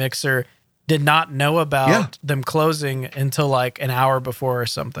working at Mixer, did not know about them closing until an hour before or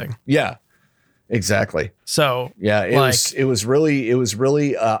something. Yeah, exactly. So it was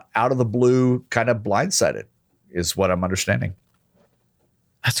really out of the blue, kind of blindsided, is what I'm understanding.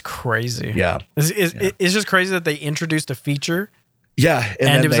 That's crazy. Yeah, it's just crazy that they introduced a feature. Yeah,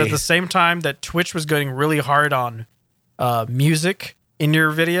 and it was at the same time that Twitch was going really hard on music in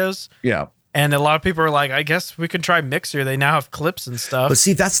your videos. Yeah. And a lot of people are like, I guess we could try Mixer. They now have clips and stuff. But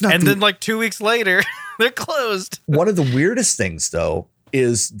see, that's not. And then 2 weeks later, they're closed. One of the weirdest things, though,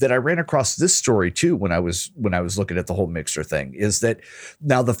 is that I ran across this story too when I was looking at the whole Mixer thing. Is that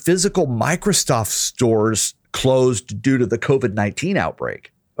now the physical Microsoft stores closed due to the COVID-19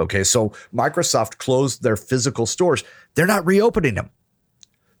 outbreak? Okay, so Microsoft closed their physical stores. They're not reopening them.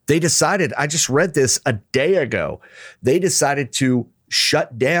 They decided. I just read this a day ago. They decided to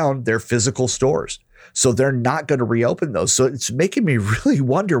shut down their physical stores. So they're not going to reopen those. So it's making me really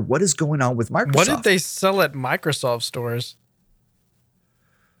wonder what is going on with Microsoft. What did they sell at Microsoft stores?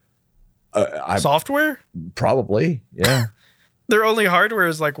 Software? Probably, yeah. Their only hardware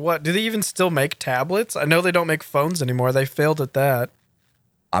is what? Do they even still make tablets? I know they don't make phones anymore. They failed at that.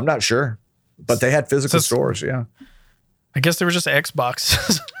 I'm not sure. But they had physical stores, yeah. I guess they were just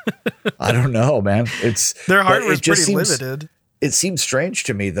Xboxes. I don't know, man. Their hardware is pretty limited. It seems strange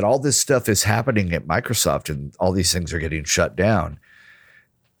to me that all this stuff is happening at Microsoft and all these things are getting shut down.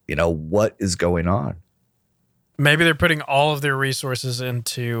 What is going on? Maybe they're putting all of their resources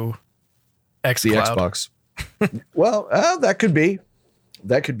into xCloud. The Xbox. Well, that could be.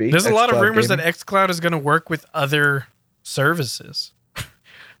 That could be. There's a lot of rumors that xCloud is going to work with other services.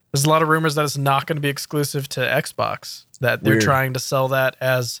 There's a lot of rumors that it's not going to be exclusive to Xbox, that they're trying to sell that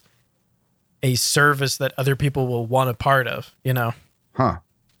as a service that other people will want a part of, Huh.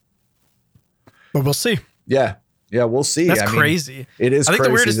 But we'll see. Yeah. Yeah, we'll see. That's crazy. It is. I think crazy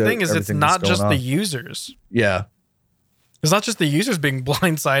the weirdest thing is it's not just the users. Yeah. It's not just the users being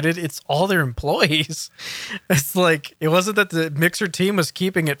blindsided. It's all their employees. It's it wasn't that the Mixer team was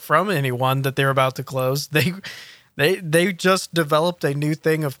keeping it from anyone that they're about to close. They just developed a new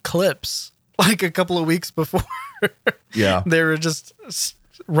thing of clips a couple of weeks before. Yeah. They were just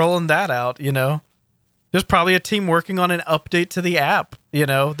rolling that out, There's probably a team working on an update to the app,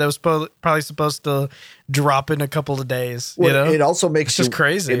 that was probably supposed to drop in a couple of days. Well, it also makes it's just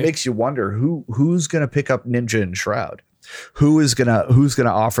crazy. It makes you wonder who's going to pick up Ninja and Shroud, who's gonna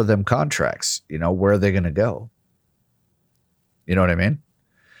offer them contracts. Where are they going to go? You know what I mean?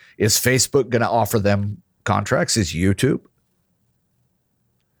 Is Facebook going to offer them contracts? Is YouTube?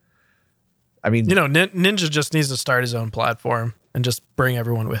 I mean, Ninja just needs to start his own platform and just bring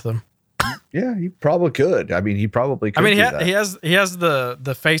everyone with him. Yeah, he probably could. I mean, he probably could. I mean, he has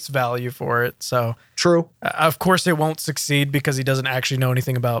the face value for it. So true. Of course, it won't succeed because he doesn't actually know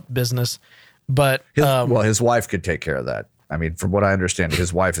anything about business. But his wife could take care of that. I mean, from what I understand,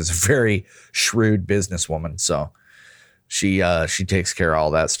 his wife is a very shrewd businesswoman, so she takes care of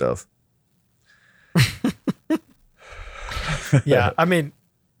all that stuff. Yeah, I mean,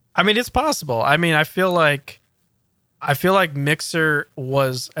 it's possible. I mean, I feel like Mixer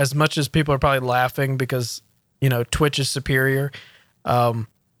was, as much as people are probably laughing because, Twitch is superior.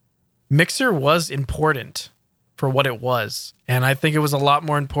 Mixer was important for what it was. And I think it was a lot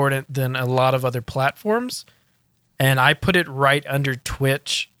more important than a lot of other platforms. And I put it right under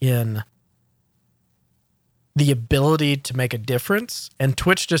Twitch in the ability to make a difference. And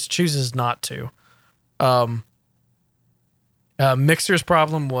Twitch just chooses not to. Mixer's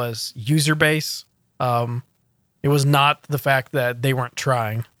problem was user base. It was not the fact that they weren't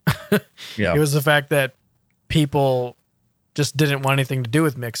trying. Yeah. It was the fact that people just didn't want anything to do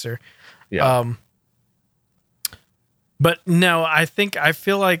with Mixer. Yeah. But no, I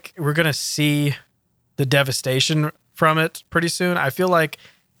feel like we're going to see the devastation from it pretty soon. I feel like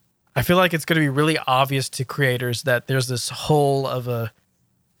it's going to be really obvious to creators that there's this hole of a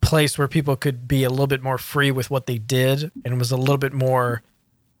place where people could be a little bit more free with what they did and was a little bit more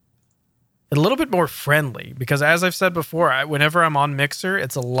friendly. Because as I've said before, whenever I'm on Mixer,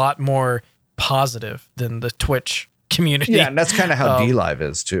 it's a lot more positive than the Twitch community. Yeah, and that's kind of how DLive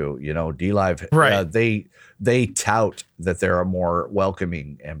is too. You know, DLive, right? They tout that they're a more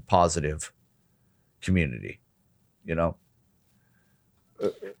welcoming and positive community. You know.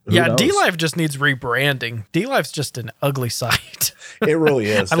 Yeah, DLive just needs rebranding. DLive's just an ugly site. It really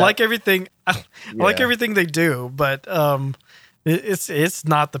is. I like everything. I like everything they do, but it's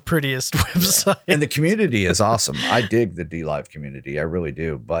not the prettiest website. And the community is awesome. I dig the DLive community. I really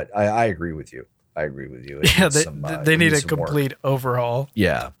do. But I agree with you. They need a complete overhaul.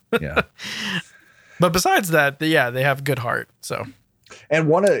 Yeah. But besides that, they have a good heart. So, and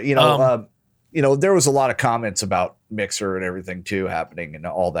there was a lot of comments about Mixer and everything too happening and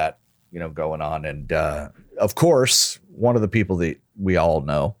all that, going on. And of course, one of the people that we all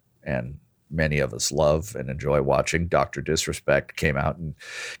know and many of us love and enjoy watching, Dr. Disrespect, came out and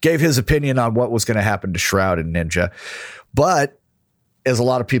gave his opinion on what was going to happen to Shroud and Ninja. But as a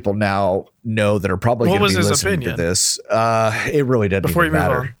lot of people now know that are probably going to be listening to this, it really doesn't even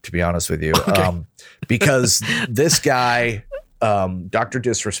matter, to be honest with you. Okay. Because this guy, Dr.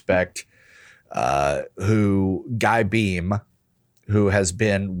 Disrespect, Guy Beam, who has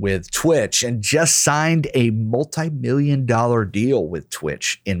been with Twitch and just signed a multi-million-dollar deal with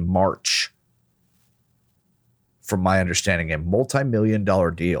Twitch in March. From my understanding, a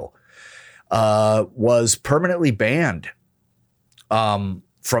multi-million-dollar deal, was permanently banned from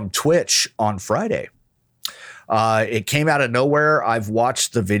Twitch on Friday. It came out of nowhere. I've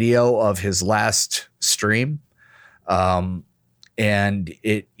watched the video of his last stream. And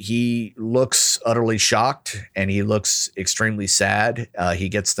he looks utterly shocked and he looks extremely sad. He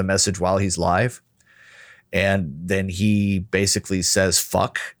gets the message while he's live. And then he basically says,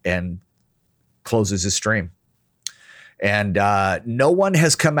 fuck, and closes his stream. And no one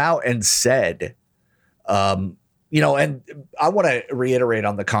has come out and said, and I want to reiterate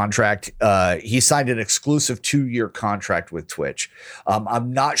on the contract. He signed an exclusive 2-year contract with Twitch.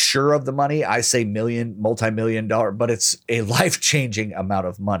 I'm not sure of the money. I say multi-million dollar, but it's a life-changing amount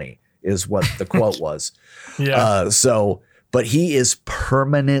of money is what the quote was. Yeah. But he is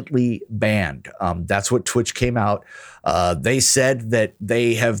permanently banned. That's what Twitch came out. They said that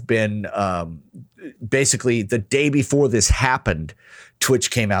they have been basically the day before this happened, Twitch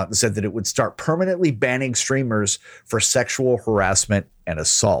came out and said that it would start permanently banning streamers for sexual harassment and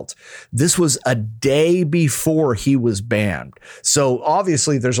assault. This was a day before he was banned. So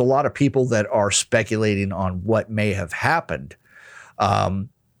obviously there's a lot of people that are speculating on what may have happened.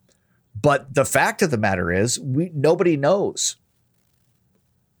 But the fact of the matter is nobody knows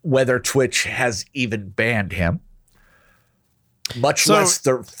whether Twitch has even banned him, much less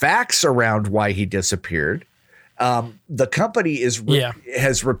the facts around why he disappeared. The company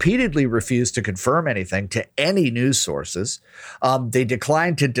has repeatedly refused to confirm anything to any news sources. They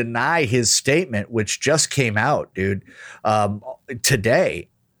declined to deny his statement, which just came out, dude, today,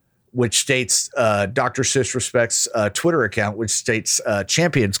 which states Dr. Disrespect's Twitter account, which states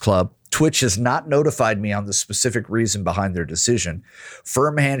Champions Club. Twitch has not notified me on the specific reason behind their decision.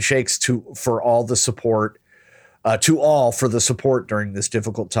 Firm handshakes for all the support, for the support during this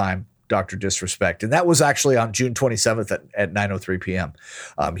difficult time. Dr. Disrespect. And that was actually on June 27th at 9:03 p.m.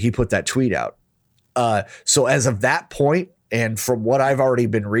 He put that tweet out. So as of that point, and from what I've already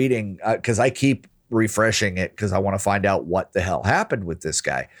been reading, because I keep refreshing it because I want to find out what the hell happened with this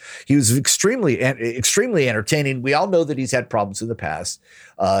guy. He was extremely entertaining. We all know that he's had problems in the past.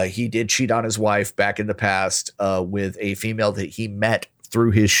 He did cheat on his wife back in the past with a female that he met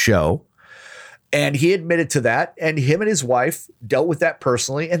through his show. And he admitted to that, and him and his wife dealt with that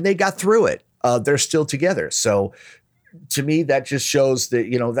personally, and they got through it. They're still together. So to me, that just shows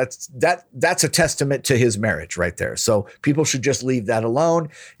that, that's a testament to his marriage right there. So people should just leave that alone.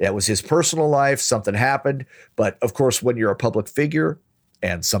 That was his personal life. Something happened. But of course, when you're a public figure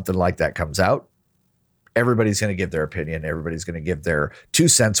and something like that comes out, everybody's going to give their opinion. Everybody's going to give their 2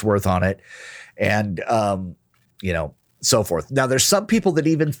 cents worth on it. And, so forth. Now, there's some people that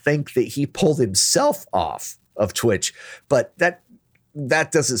even think that he pulled himself off of Twitch, but that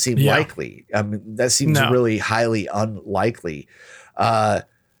doesn't seem likely. I mean, that seems really highly unlikely.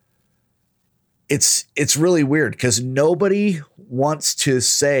 It's really weird because nobody wants to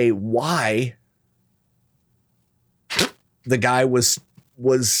say why the guy was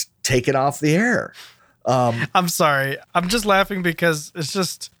taken off the air. I'm sorry. I'm just laughing because it's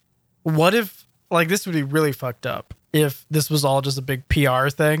just, what if, like, this would be really fucked up if this was all just a big PR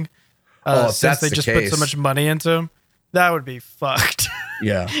thing. Since they just put so much money into him, that would be fucked.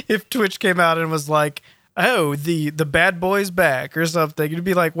 Yeah. If Twitch came out and was like, oh, the bad boy's back or something, you'd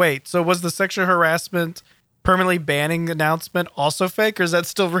be like, wait, so was the sexual harassment permanently banning announcement also fake, or is that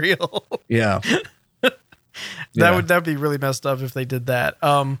still real? Yeah. That'd be really messed up if they did that.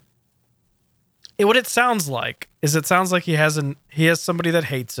 What it sounds like is he has somebody that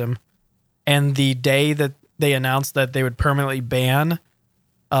hates him, and the day that they announced that they would permanently ban,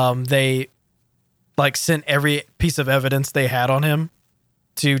 they like sent every piece of evidence they had on him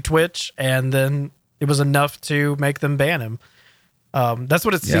to Twitch, and then it was enough to make them ban him. That's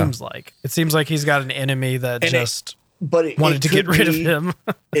what it seems like. It seems like he's got an enemy that wanted to get rid of him.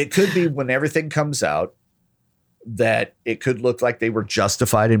 It could be when everything comes out that it could look like they were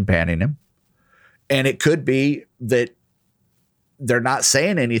justified in banning him. And it could be that they're not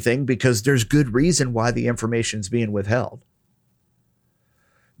saying anything because there's good reason why the information's being withheld.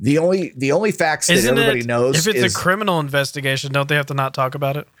 The only facts that everybody knows, if it's a criminal investigation, don't they have to not talk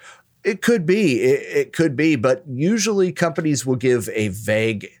about it? It could be. It could be, but usually companies will give a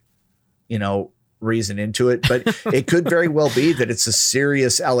vague, reason into it. But it could very well be that it's a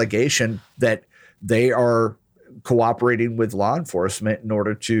serious allegation that they are cooperating with law enforcement in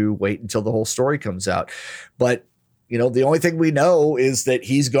order to wait until the whole story comes out. But, the only thing we know is that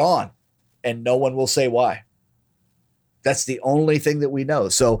he's gone and no one will say why. That's the only thing that we know.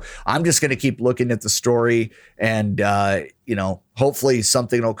 So I'm just going to keep looking at the story and, hopefully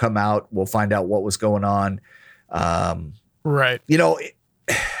something will come out. We'll find out what was going on. Right.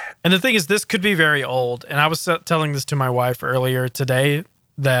 And the thing is, this could be very old. And I was telling this to my wife earlier today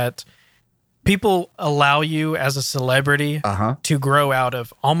that people allow you as a celebrity to grow out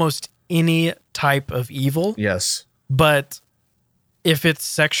of almost any type of evil. Yes. But if it's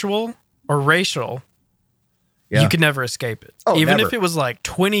sexual or racial, you can never escape it. Oh, even never. if it was like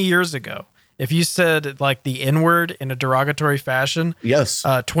 20 years ago. If you said like the N-word in a derogatory fashion,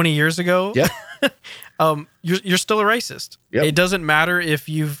 20 years ago, you're still a racist. Yep. It doesn't matter if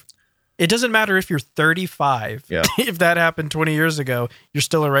you're 35. Yeah. If that happened 20 years ago, you're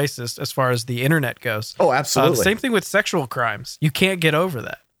still a racist as far as the internet goes. Oh, absolutely. Same thing with sexual crimes. You can't get over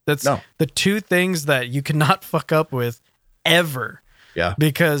that. That's the two things that you cannot fuck up with ever. Yeah.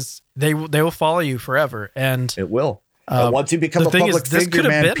 Because they will follow you forever. And it will. Once you become a public figure,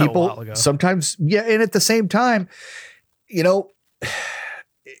 man, people sometimes, and at the same time, I'm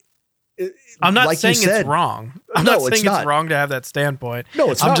not like saying it's wrong. I'm not saying it's wrong to have that standpoint.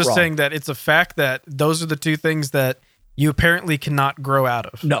 No, it's not I'm just wrong. saying that it's a fact that those are the two things that you apparently cannot grow out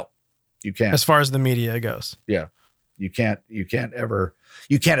of. No, you can't. As far as the media goes. Yeah. You can't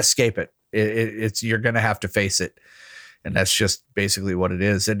escape it. It's you're going to have to face it. And that's just basically what it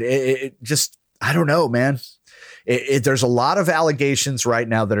is. And it just, I don't know, man. There's a lot of allegations right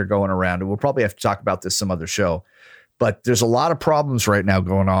now that are going around, and we'll probably have to talk about this some other show, but there's a lot of problems right now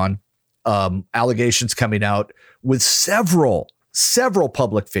going on. Allegations coming out with several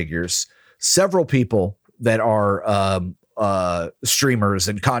public figures, several people that are streamers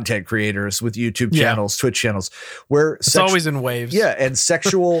and content creators with YouTube channels, Twitch channels, where it's always in waves. Yeah. And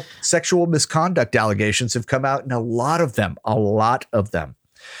sexual misconduct allegations have come out, and a lot of them.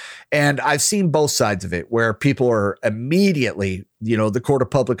 And I've seen both sides of it, where people are immediately, the court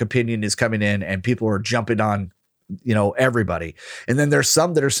of public opinion is coming in and people are jumping on, everybody. And then there's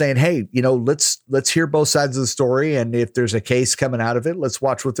some that are saying, hey, let's hear both sides of the story. And if there's a case coming out of it, let's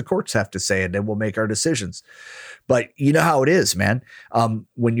watch what the courts have to say, and then we'll make our decisions. But you know how it is, man.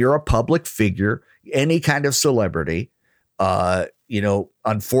 When you're a public figure, any kind of celebrity,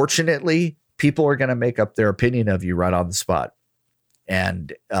 unfortunately, people are going to make up their opinion of you right on the spot.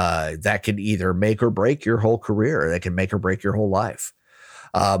 And that can either make or break your whole career. That can make or break your whole life.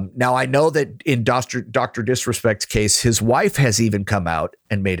 Now, I know that in Dr. Disrespect's case, his wife has even come out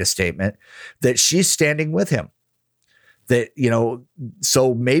and made a statement that she's standing with him, that,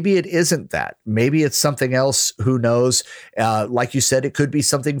 so maybe it isn't that. Maybe it's something else. Who knows? Like you said, it could be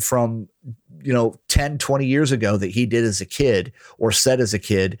something from, 10, 20 years ago that he did as a kid or said as a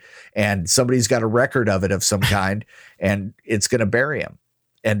kid, and somebody's got a record of it of some kind, and it's going to bury him.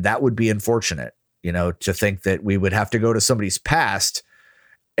 And that would be unfortunate, to think that we would have to go to somebody's past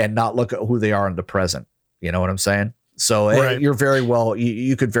and not look at who they are in the present. You know what I'm saying? So right. You're very well,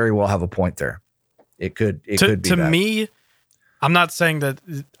 you could very well have a point there. It could be to that. Me, I'm not saying that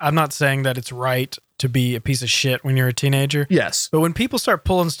it's right to be a piece of shit when you're a teenager. Yes. But when people start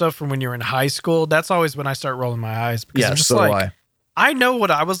pulling stuff from when you're in high school, that's always when I start rolling my eyes, because I'm just so like, I know what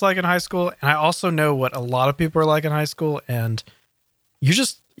I was like in high school, and I also know what a lot of people are like in high school, and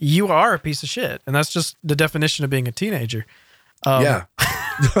you are a piece of shit. And that's just the definition of being a teenager. You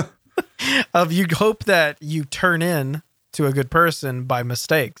hope that you turn in to a good person by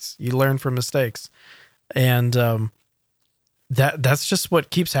mistakes. You learn from mistakes. And that's just what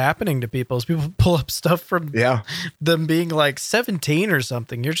keeps happening to people, is people pull up stuff from them being like 17 or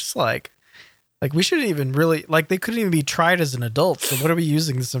something. You're just like we shouldn't even really, like, they couldn't even be tried as an adult. So what are we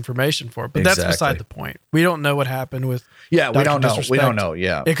using this information for? But that's beside the point. We don't know what happened with. Yeah, we don't know. We don't know.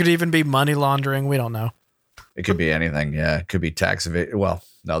 Yeah. It could even be money laundering. We don't know. It could be anything. Yeah. It could be tax evasion. Well,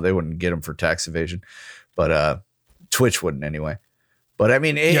 no, they wouldn't get them for tax evasion, but Twitch wouldn't anyway. But I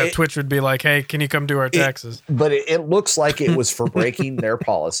mean, Twitch would be like, "Hey, can you come do our taxes?" But it looks like it was for breaking their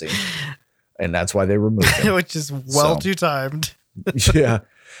policy, and that's why they removed it, which is too timed. Yeah,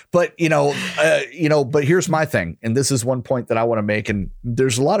 but but here's my thing, and this is one point that I want to make, and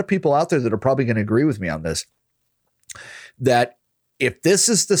there's a lot of people out there that are probably going to agree with me on this. That if this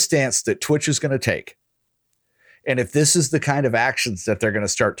is the stance that Twitch is going to take, and if this is the kind of actions that they're going to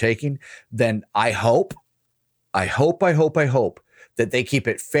start taking, then I hope that they keep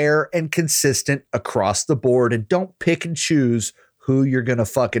it fair and consistent across the board, and don't pick and choose who you're going to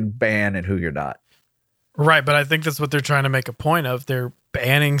fucking ban and who you're not. Right. But I think that's what they're trying to make a point of. They're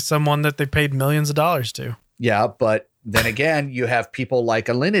banning someone that they paid millions of dollars to. Yeah. But then again, you have people like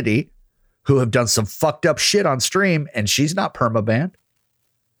Alinity who have done some fucked up shit on stream, and she's not perma-banned.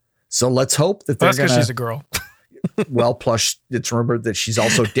 So let's hope that that's because she's a girl. Well, plus it's rumored that she's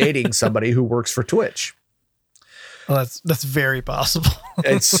also dating somebody who works for Twitch. Well, that's very possible.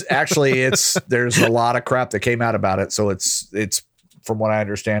 There's a lot of crap that came out about it. So it's from what I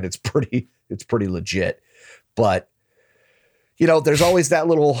understand, it's pretty legit. But there's always that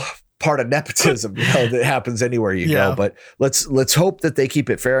little part of nepotism, that happens anywhere you go. But let's hope that they keep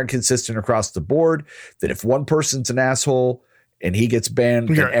it fair and consistent across the board, that if one person's an asshole and he gets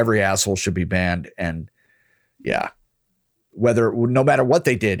banned, then every asshole should be banned. And no matter what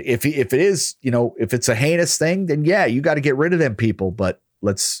they did, if it is, if it's a heinous thing, then you got to get rid of them people. But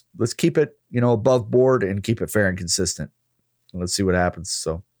let's keep it, above board and keep it fair and consistent. And let's see what happens.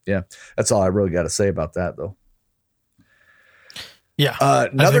 So that's all I really got to say about that, though. Yeah, I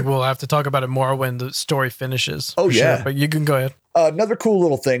think we'll have to talk about it more when the story finishes. Oh yeah, sure, but you can go ahead. Another cool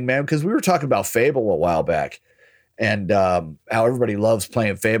little thing, man, because we were talking about Fable a while back. And how everybody loves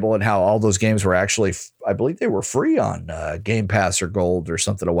playing Fable, and how all those games were actually, I believe they were free on Game Pass or Gold or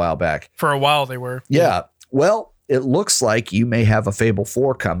something a while back. For a while they were. Yeah. Well, it looks like you may have a Fable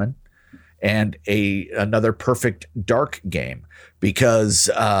 4 coming, and another Perfect Dark game, because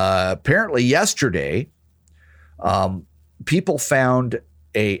apparently yesterday people found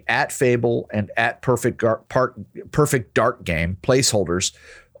at Fable and at Perfect Dark game placeholders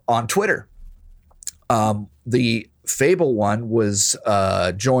on Twitter. The Fable one was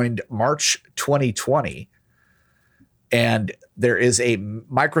joined March 2020, and there is a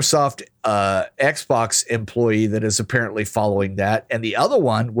Microsoft Xbox employee that is apparently following that, and the other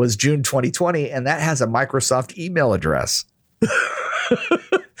one was June 2020, and that has a Microsoft email address.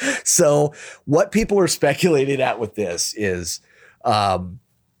 So what people are speculating at with this is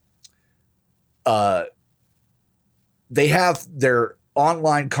they have their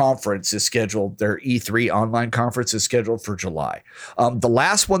online conference is scheduled. Their E3 online conference is scheduled for July. The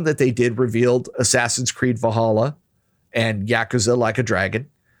last one that they did revealed Assassin's Creed Valhalla and Yakuza Like a Dragon,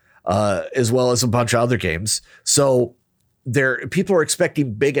 as well as a bunch of other games. So people are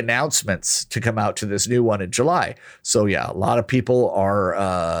expecting big announcements to come out to this new one in July. So a lot of people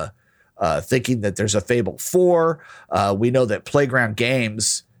are thinking that there's a Fable 4. We know that Playground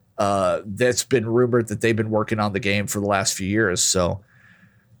Games, that's been rumored that they've been working on the game for the last few years. So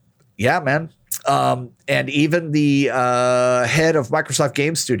man. And even the head of Microsoft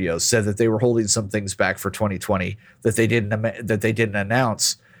Game Studios said that they were holding some things back for 2020 that they didn't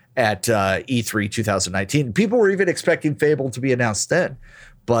announce at E3 2019. People were even expecting Fable to be announced then.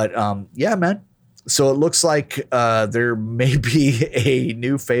 But man, So it looks like there may be a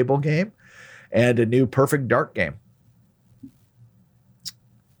new Fable game and a new Perfect Dark game.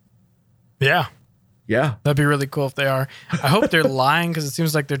 Yeah. Yeah. That'd be really cool if they are. I hope they're lying because it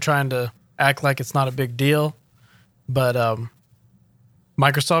seems like they're trying to act like it's not a big deal. But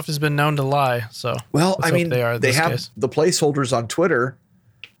Microsoft has been known to lie. So, well, I mean, they have the placeholders on Twitter.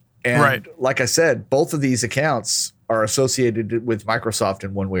 And like I said, both of these accounts are associated with Microsoft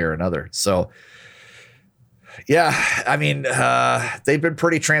in one way or another. So, yeah, I mean, they've been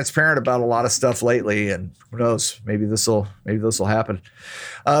pretty transparent about a lot of stuff lately, and who knows, maybe this will happen.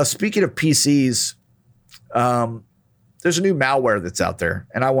 Speaking of PCs, there's a new malware that's out there,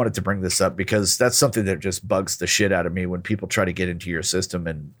 and I wanted to bring this up because that's something that just bugs the shit out of me when people try to get into your system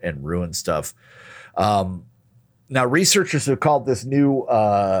and ruin stuff. Now, researchers have called this new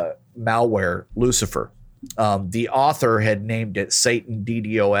malware Lucifer. The author had named it Satan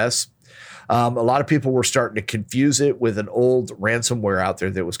DDoS. A lot of people were starting to confuse it with an old ransomware out there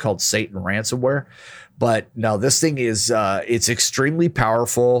that was called Satan ransomware. But no, this thing is it's extremely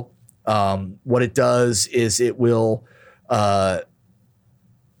powerful. What it does is it will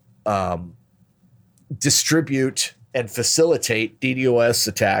distribute and facilitate DDoS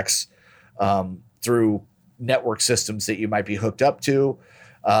attacks through network systems that you might be hooked up to.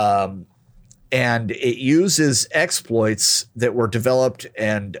 And it uses exploits that were developed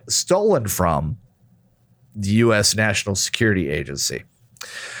and stolen from the U.S. National Security Agency.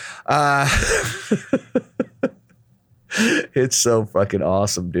 It's so fucking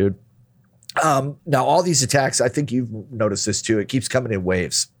awesome, dude. Now, all these attacks, I think you've noticed this too. It keeps coming in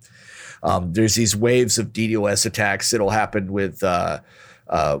waves. There's these waves of DDoS attacks. It'll happen with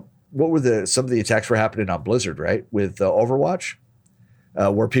what were some of the attacks were happening on Blizzard, right? With Overwatch,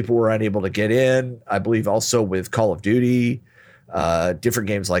 where people were unable to get in. I believe also with Call of Duty, different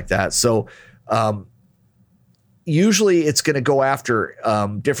games like that. So usually it's going to go after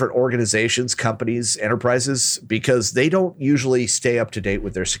different organizations, companies, enterprises, because they don't usually stay up to date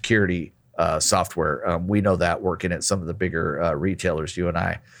with their security software. We know that working at some of the bigger retailers, you and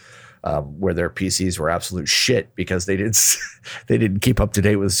I. Where their PCs were absolute shit because they didn't keep up to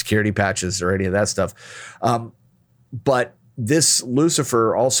date with security patches or any of that stuff. But this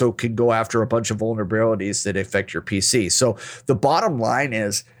Lucifer also can go after a bunch of vulnerabilities that affect your PC. So the bottom line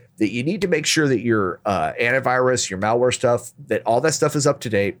is that you need to make sure that your antivirus, your malware stuff, that all that stuff is up to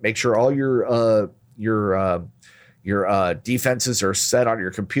date. Make sure all your defenses are set on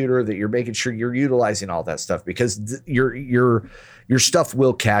your computer, that you're making sure you're utilizing all that stuff because your stuff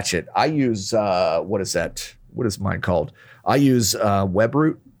will catch it. I use, what is that? What is mine called? I use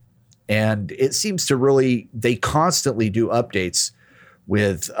WebRoot, and it seems to really, they constantly do updates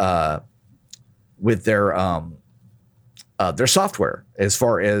with their software as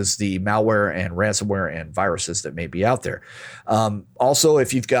far as the malware and ransomware and viruses that may be out there. Also,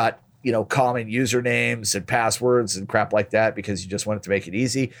 if you've got, common usernames and passwords and crap like that, because you just want it to make it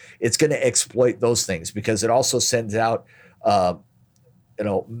easy, it's going to exploit those things because it also sends out,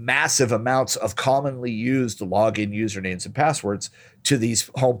 massive amounts of commonly used login usernames and passwords to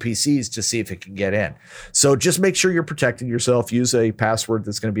these home PCs to see if it can get in. So just make sure you're protecting yourself. Use a password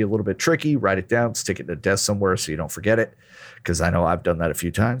that's going to be a little bit tricky. Write it down, stick it in a desk somewhere so you don't forget it. Because I know I've done that a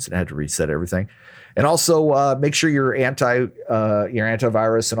few times and I had to reset everything. And also make sure your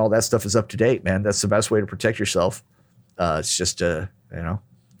antivirus and all that stuff is up to date, man. That's the best way to protect yourself. It's just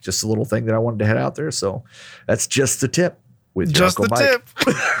just a little thing that I wanted to head out there. So that's just the tip with just the Mike. Tip.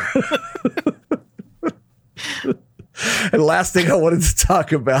 And the last thing I wanted to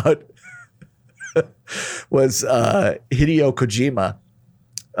talk about was Hideo Kojima.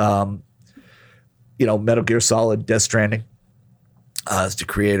 Metal Gear Solid, Death Stranding, is the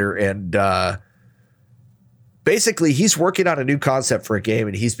creator, and basically he's working on a new concept for a game,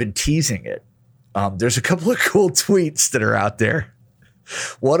 and he's been teasing it. There's a couple of cool tweets that are out there.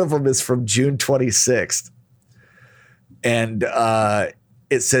 One of them is from June 26th, and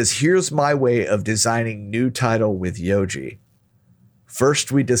it says, "Here's my way of designing new title with Yoji.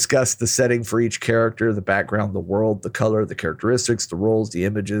 First, we discuss the setting for each character, the background, the world, the color, the characteristics, the roles, the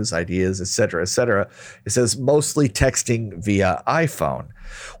images, ideas, etc., etc." It says mostly texting via iPhone.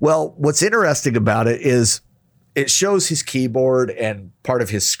 Well, what's interesting about it is it shows his keyboard and part of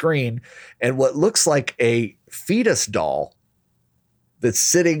his screen and what looks like a fetus doll that's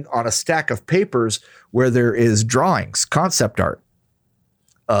sitting on a stack of papers where there is drawings, concept art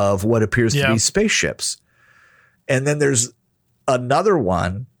of what appears to be spaceships. And then there's another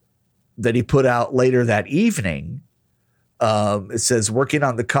one that he put out later that evening It says working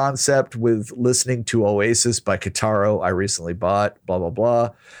on the concept with listening to Oasis by Kitaro. I recently bought blah, blah,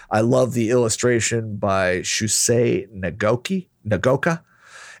 blah. I love the illustration by Shusei Nagoka.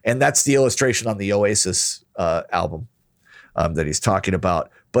 And that's the illustration on the Oasis album that he's talking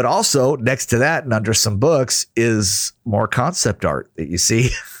about. But also next to that and under some books is more concept art that you see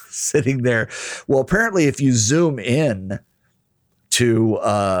sitting there. Well, apparently if you zoom in to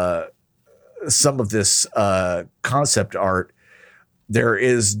some of this concept art, there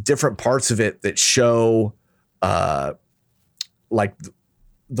is different parts of it that show like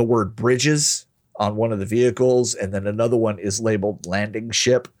the word bridges on one of the vehicles, and then another one is labeled landing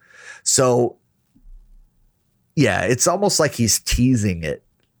ship. So yeah, it's almost like he's teasing it,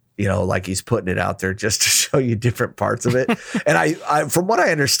 like he's putting it out there just to show you different parts of it. And I from what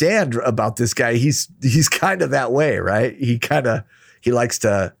I understand about this guy, he's kind of that way, right? He likes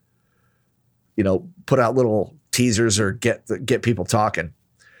to put out little teasers or get people talking.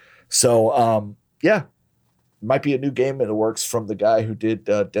 So, yeah, might be a new game in the works from the guy who did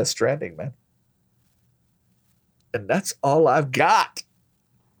Death Stranding, man. And that's all I've got.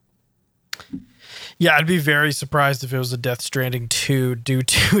 Yeah, I'd be very surprised if it was a Death Stranding 2 due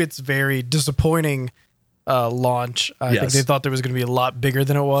to its very disappointing launch. I think they thought there was going to be a lot bigger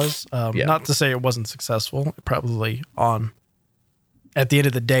than it was. Not to say it wasn't successful. Probably at the end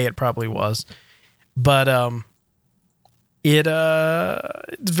of the day, it probably was. But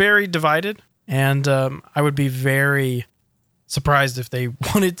it's very divided, and I would be very surprised if they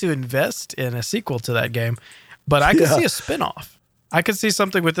wanted to invest in a sequel to that game. But I could see a spinoff. I could see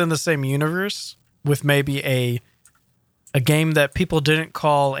something within the same universe with maybe a game that people didn't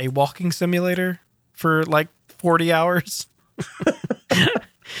call a walking simulator for like 40 hours.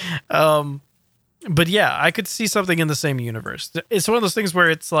 But yeah, I could see something in the same universe. It's one of those things where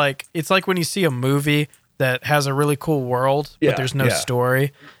it's like when you see a movie that has a really cool world, but there's no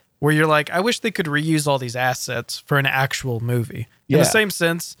story, where you're like, I wish they could reuse all these assets for an actual movie. In the same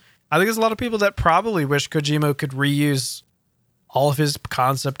sense, I think there's a lot of people that probably wish Kojima could reuse all of his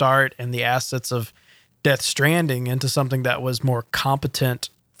concept art and the assets of Death Stranding into something that was more competent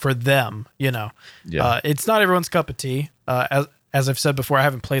for them, It's not everyone's cup of tea. As I've said before, I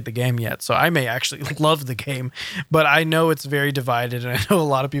haven't played the game yet, so I may actually love the game, but I know it's very divided, and I know a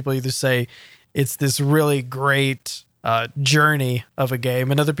lot of people either say it's this really great journey of a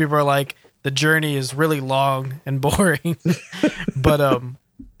game, and other people are like, the journey is really long and boring. But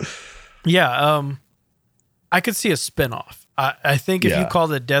I could see a spinoff. I think if you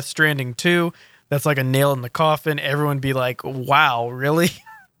called it Death Stranding 2, that's like a nail in the coffin. Everyone would be like, wow, really?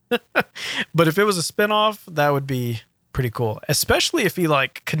 But if it was a spinoff, that would be pretty cool, especially if he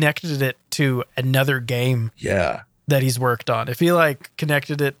like connected it to another game that he's worked on. If he like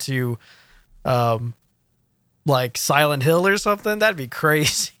connected it to like Silent Hill or something, that'd be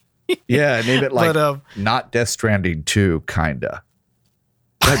crazy. Yeah, name it like not Death Stranding 2, kinda.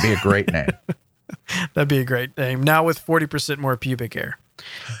 That'd be a great name. That'd be a great name. Now with 40% more pubic hair.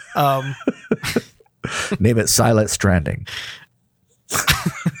 Name it Silent Stranding.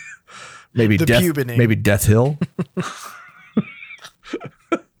 Maybe Death Hill.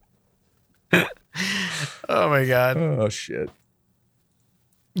 Oh my god. Oh shit.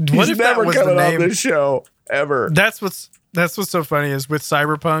 What if never that was coming the name on this show ever? That's what's so funny is with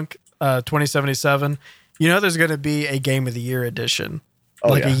Cyberpunk 2077, there's going to be a Game of the Year edition.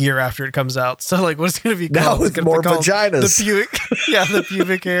 A year after it comes out. So like what's going to be called? Now with more vaginas. The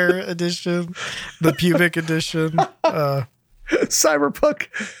pubic hair edition. The pubic edition. Cyberpunk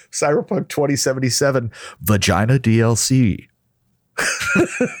 2077 Vagina DLC.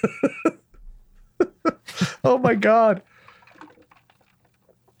 Oh my god.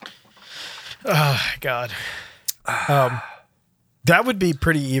 Oh god. That would be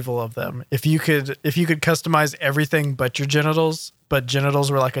pretty evil of them if you could customize everything but your genitals, but genitals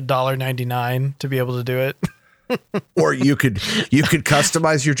were like $1.99 to be able to do it. Or you could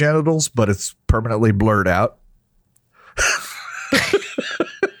customize your genitals, but it's permanently blurred out.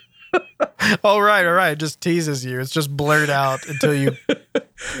 All right. It just teases you. It's just blurred out until you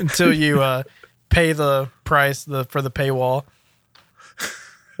pay the price for the paywall.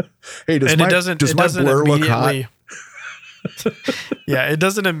 Hey, does my blur look hot? Yeah, it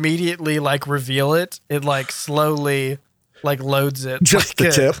doesn't immediately like reveal it. It like slowly like loads it. Just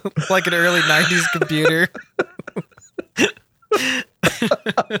like the tip. Like an early 90s computer.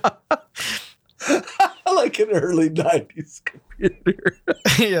 Like an early 90s computer.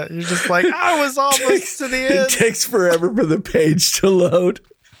 Yeah, you're just like, I was almost to the end. It takes forever for the page to load.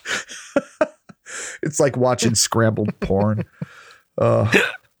 It's like watching scrambled porn. Oh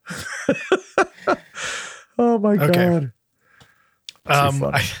my God.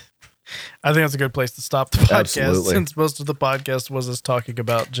 I think that's a good place to stop the podcast. Absolutely. Since most of the podcast was us talking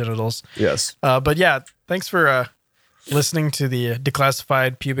about genitals. Yes. But yeah, thanks for listening to the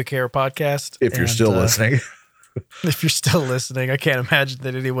Declassified Pubic Hair podcast. If you're still listening. If you're still listening, I can't imagine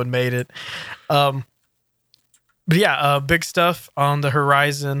that anyone made it. But yeah, big stuff on the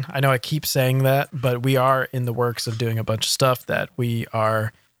horizon. I know I keep saying that, but we are in the works of doing a bunch of stuff that we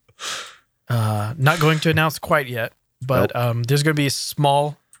are not going to announce quite yet. But there's going to be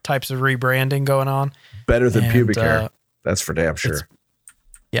small types of rebranding going on. Better than pubic hair. That's for damn sure.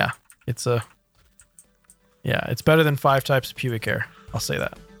 It's better than 5 types of pubic hair. I'll say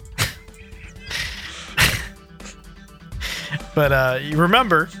that. But you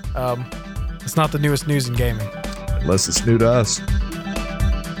remember, it's not the newest news in gaming. Unless it's new to us.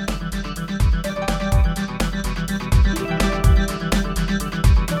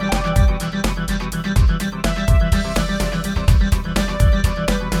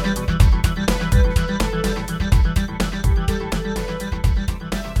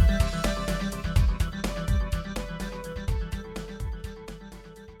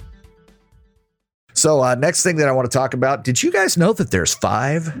 So next thing that I want to talk about, did you guys know that there's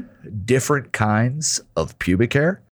 5 different kinds of pubic hair?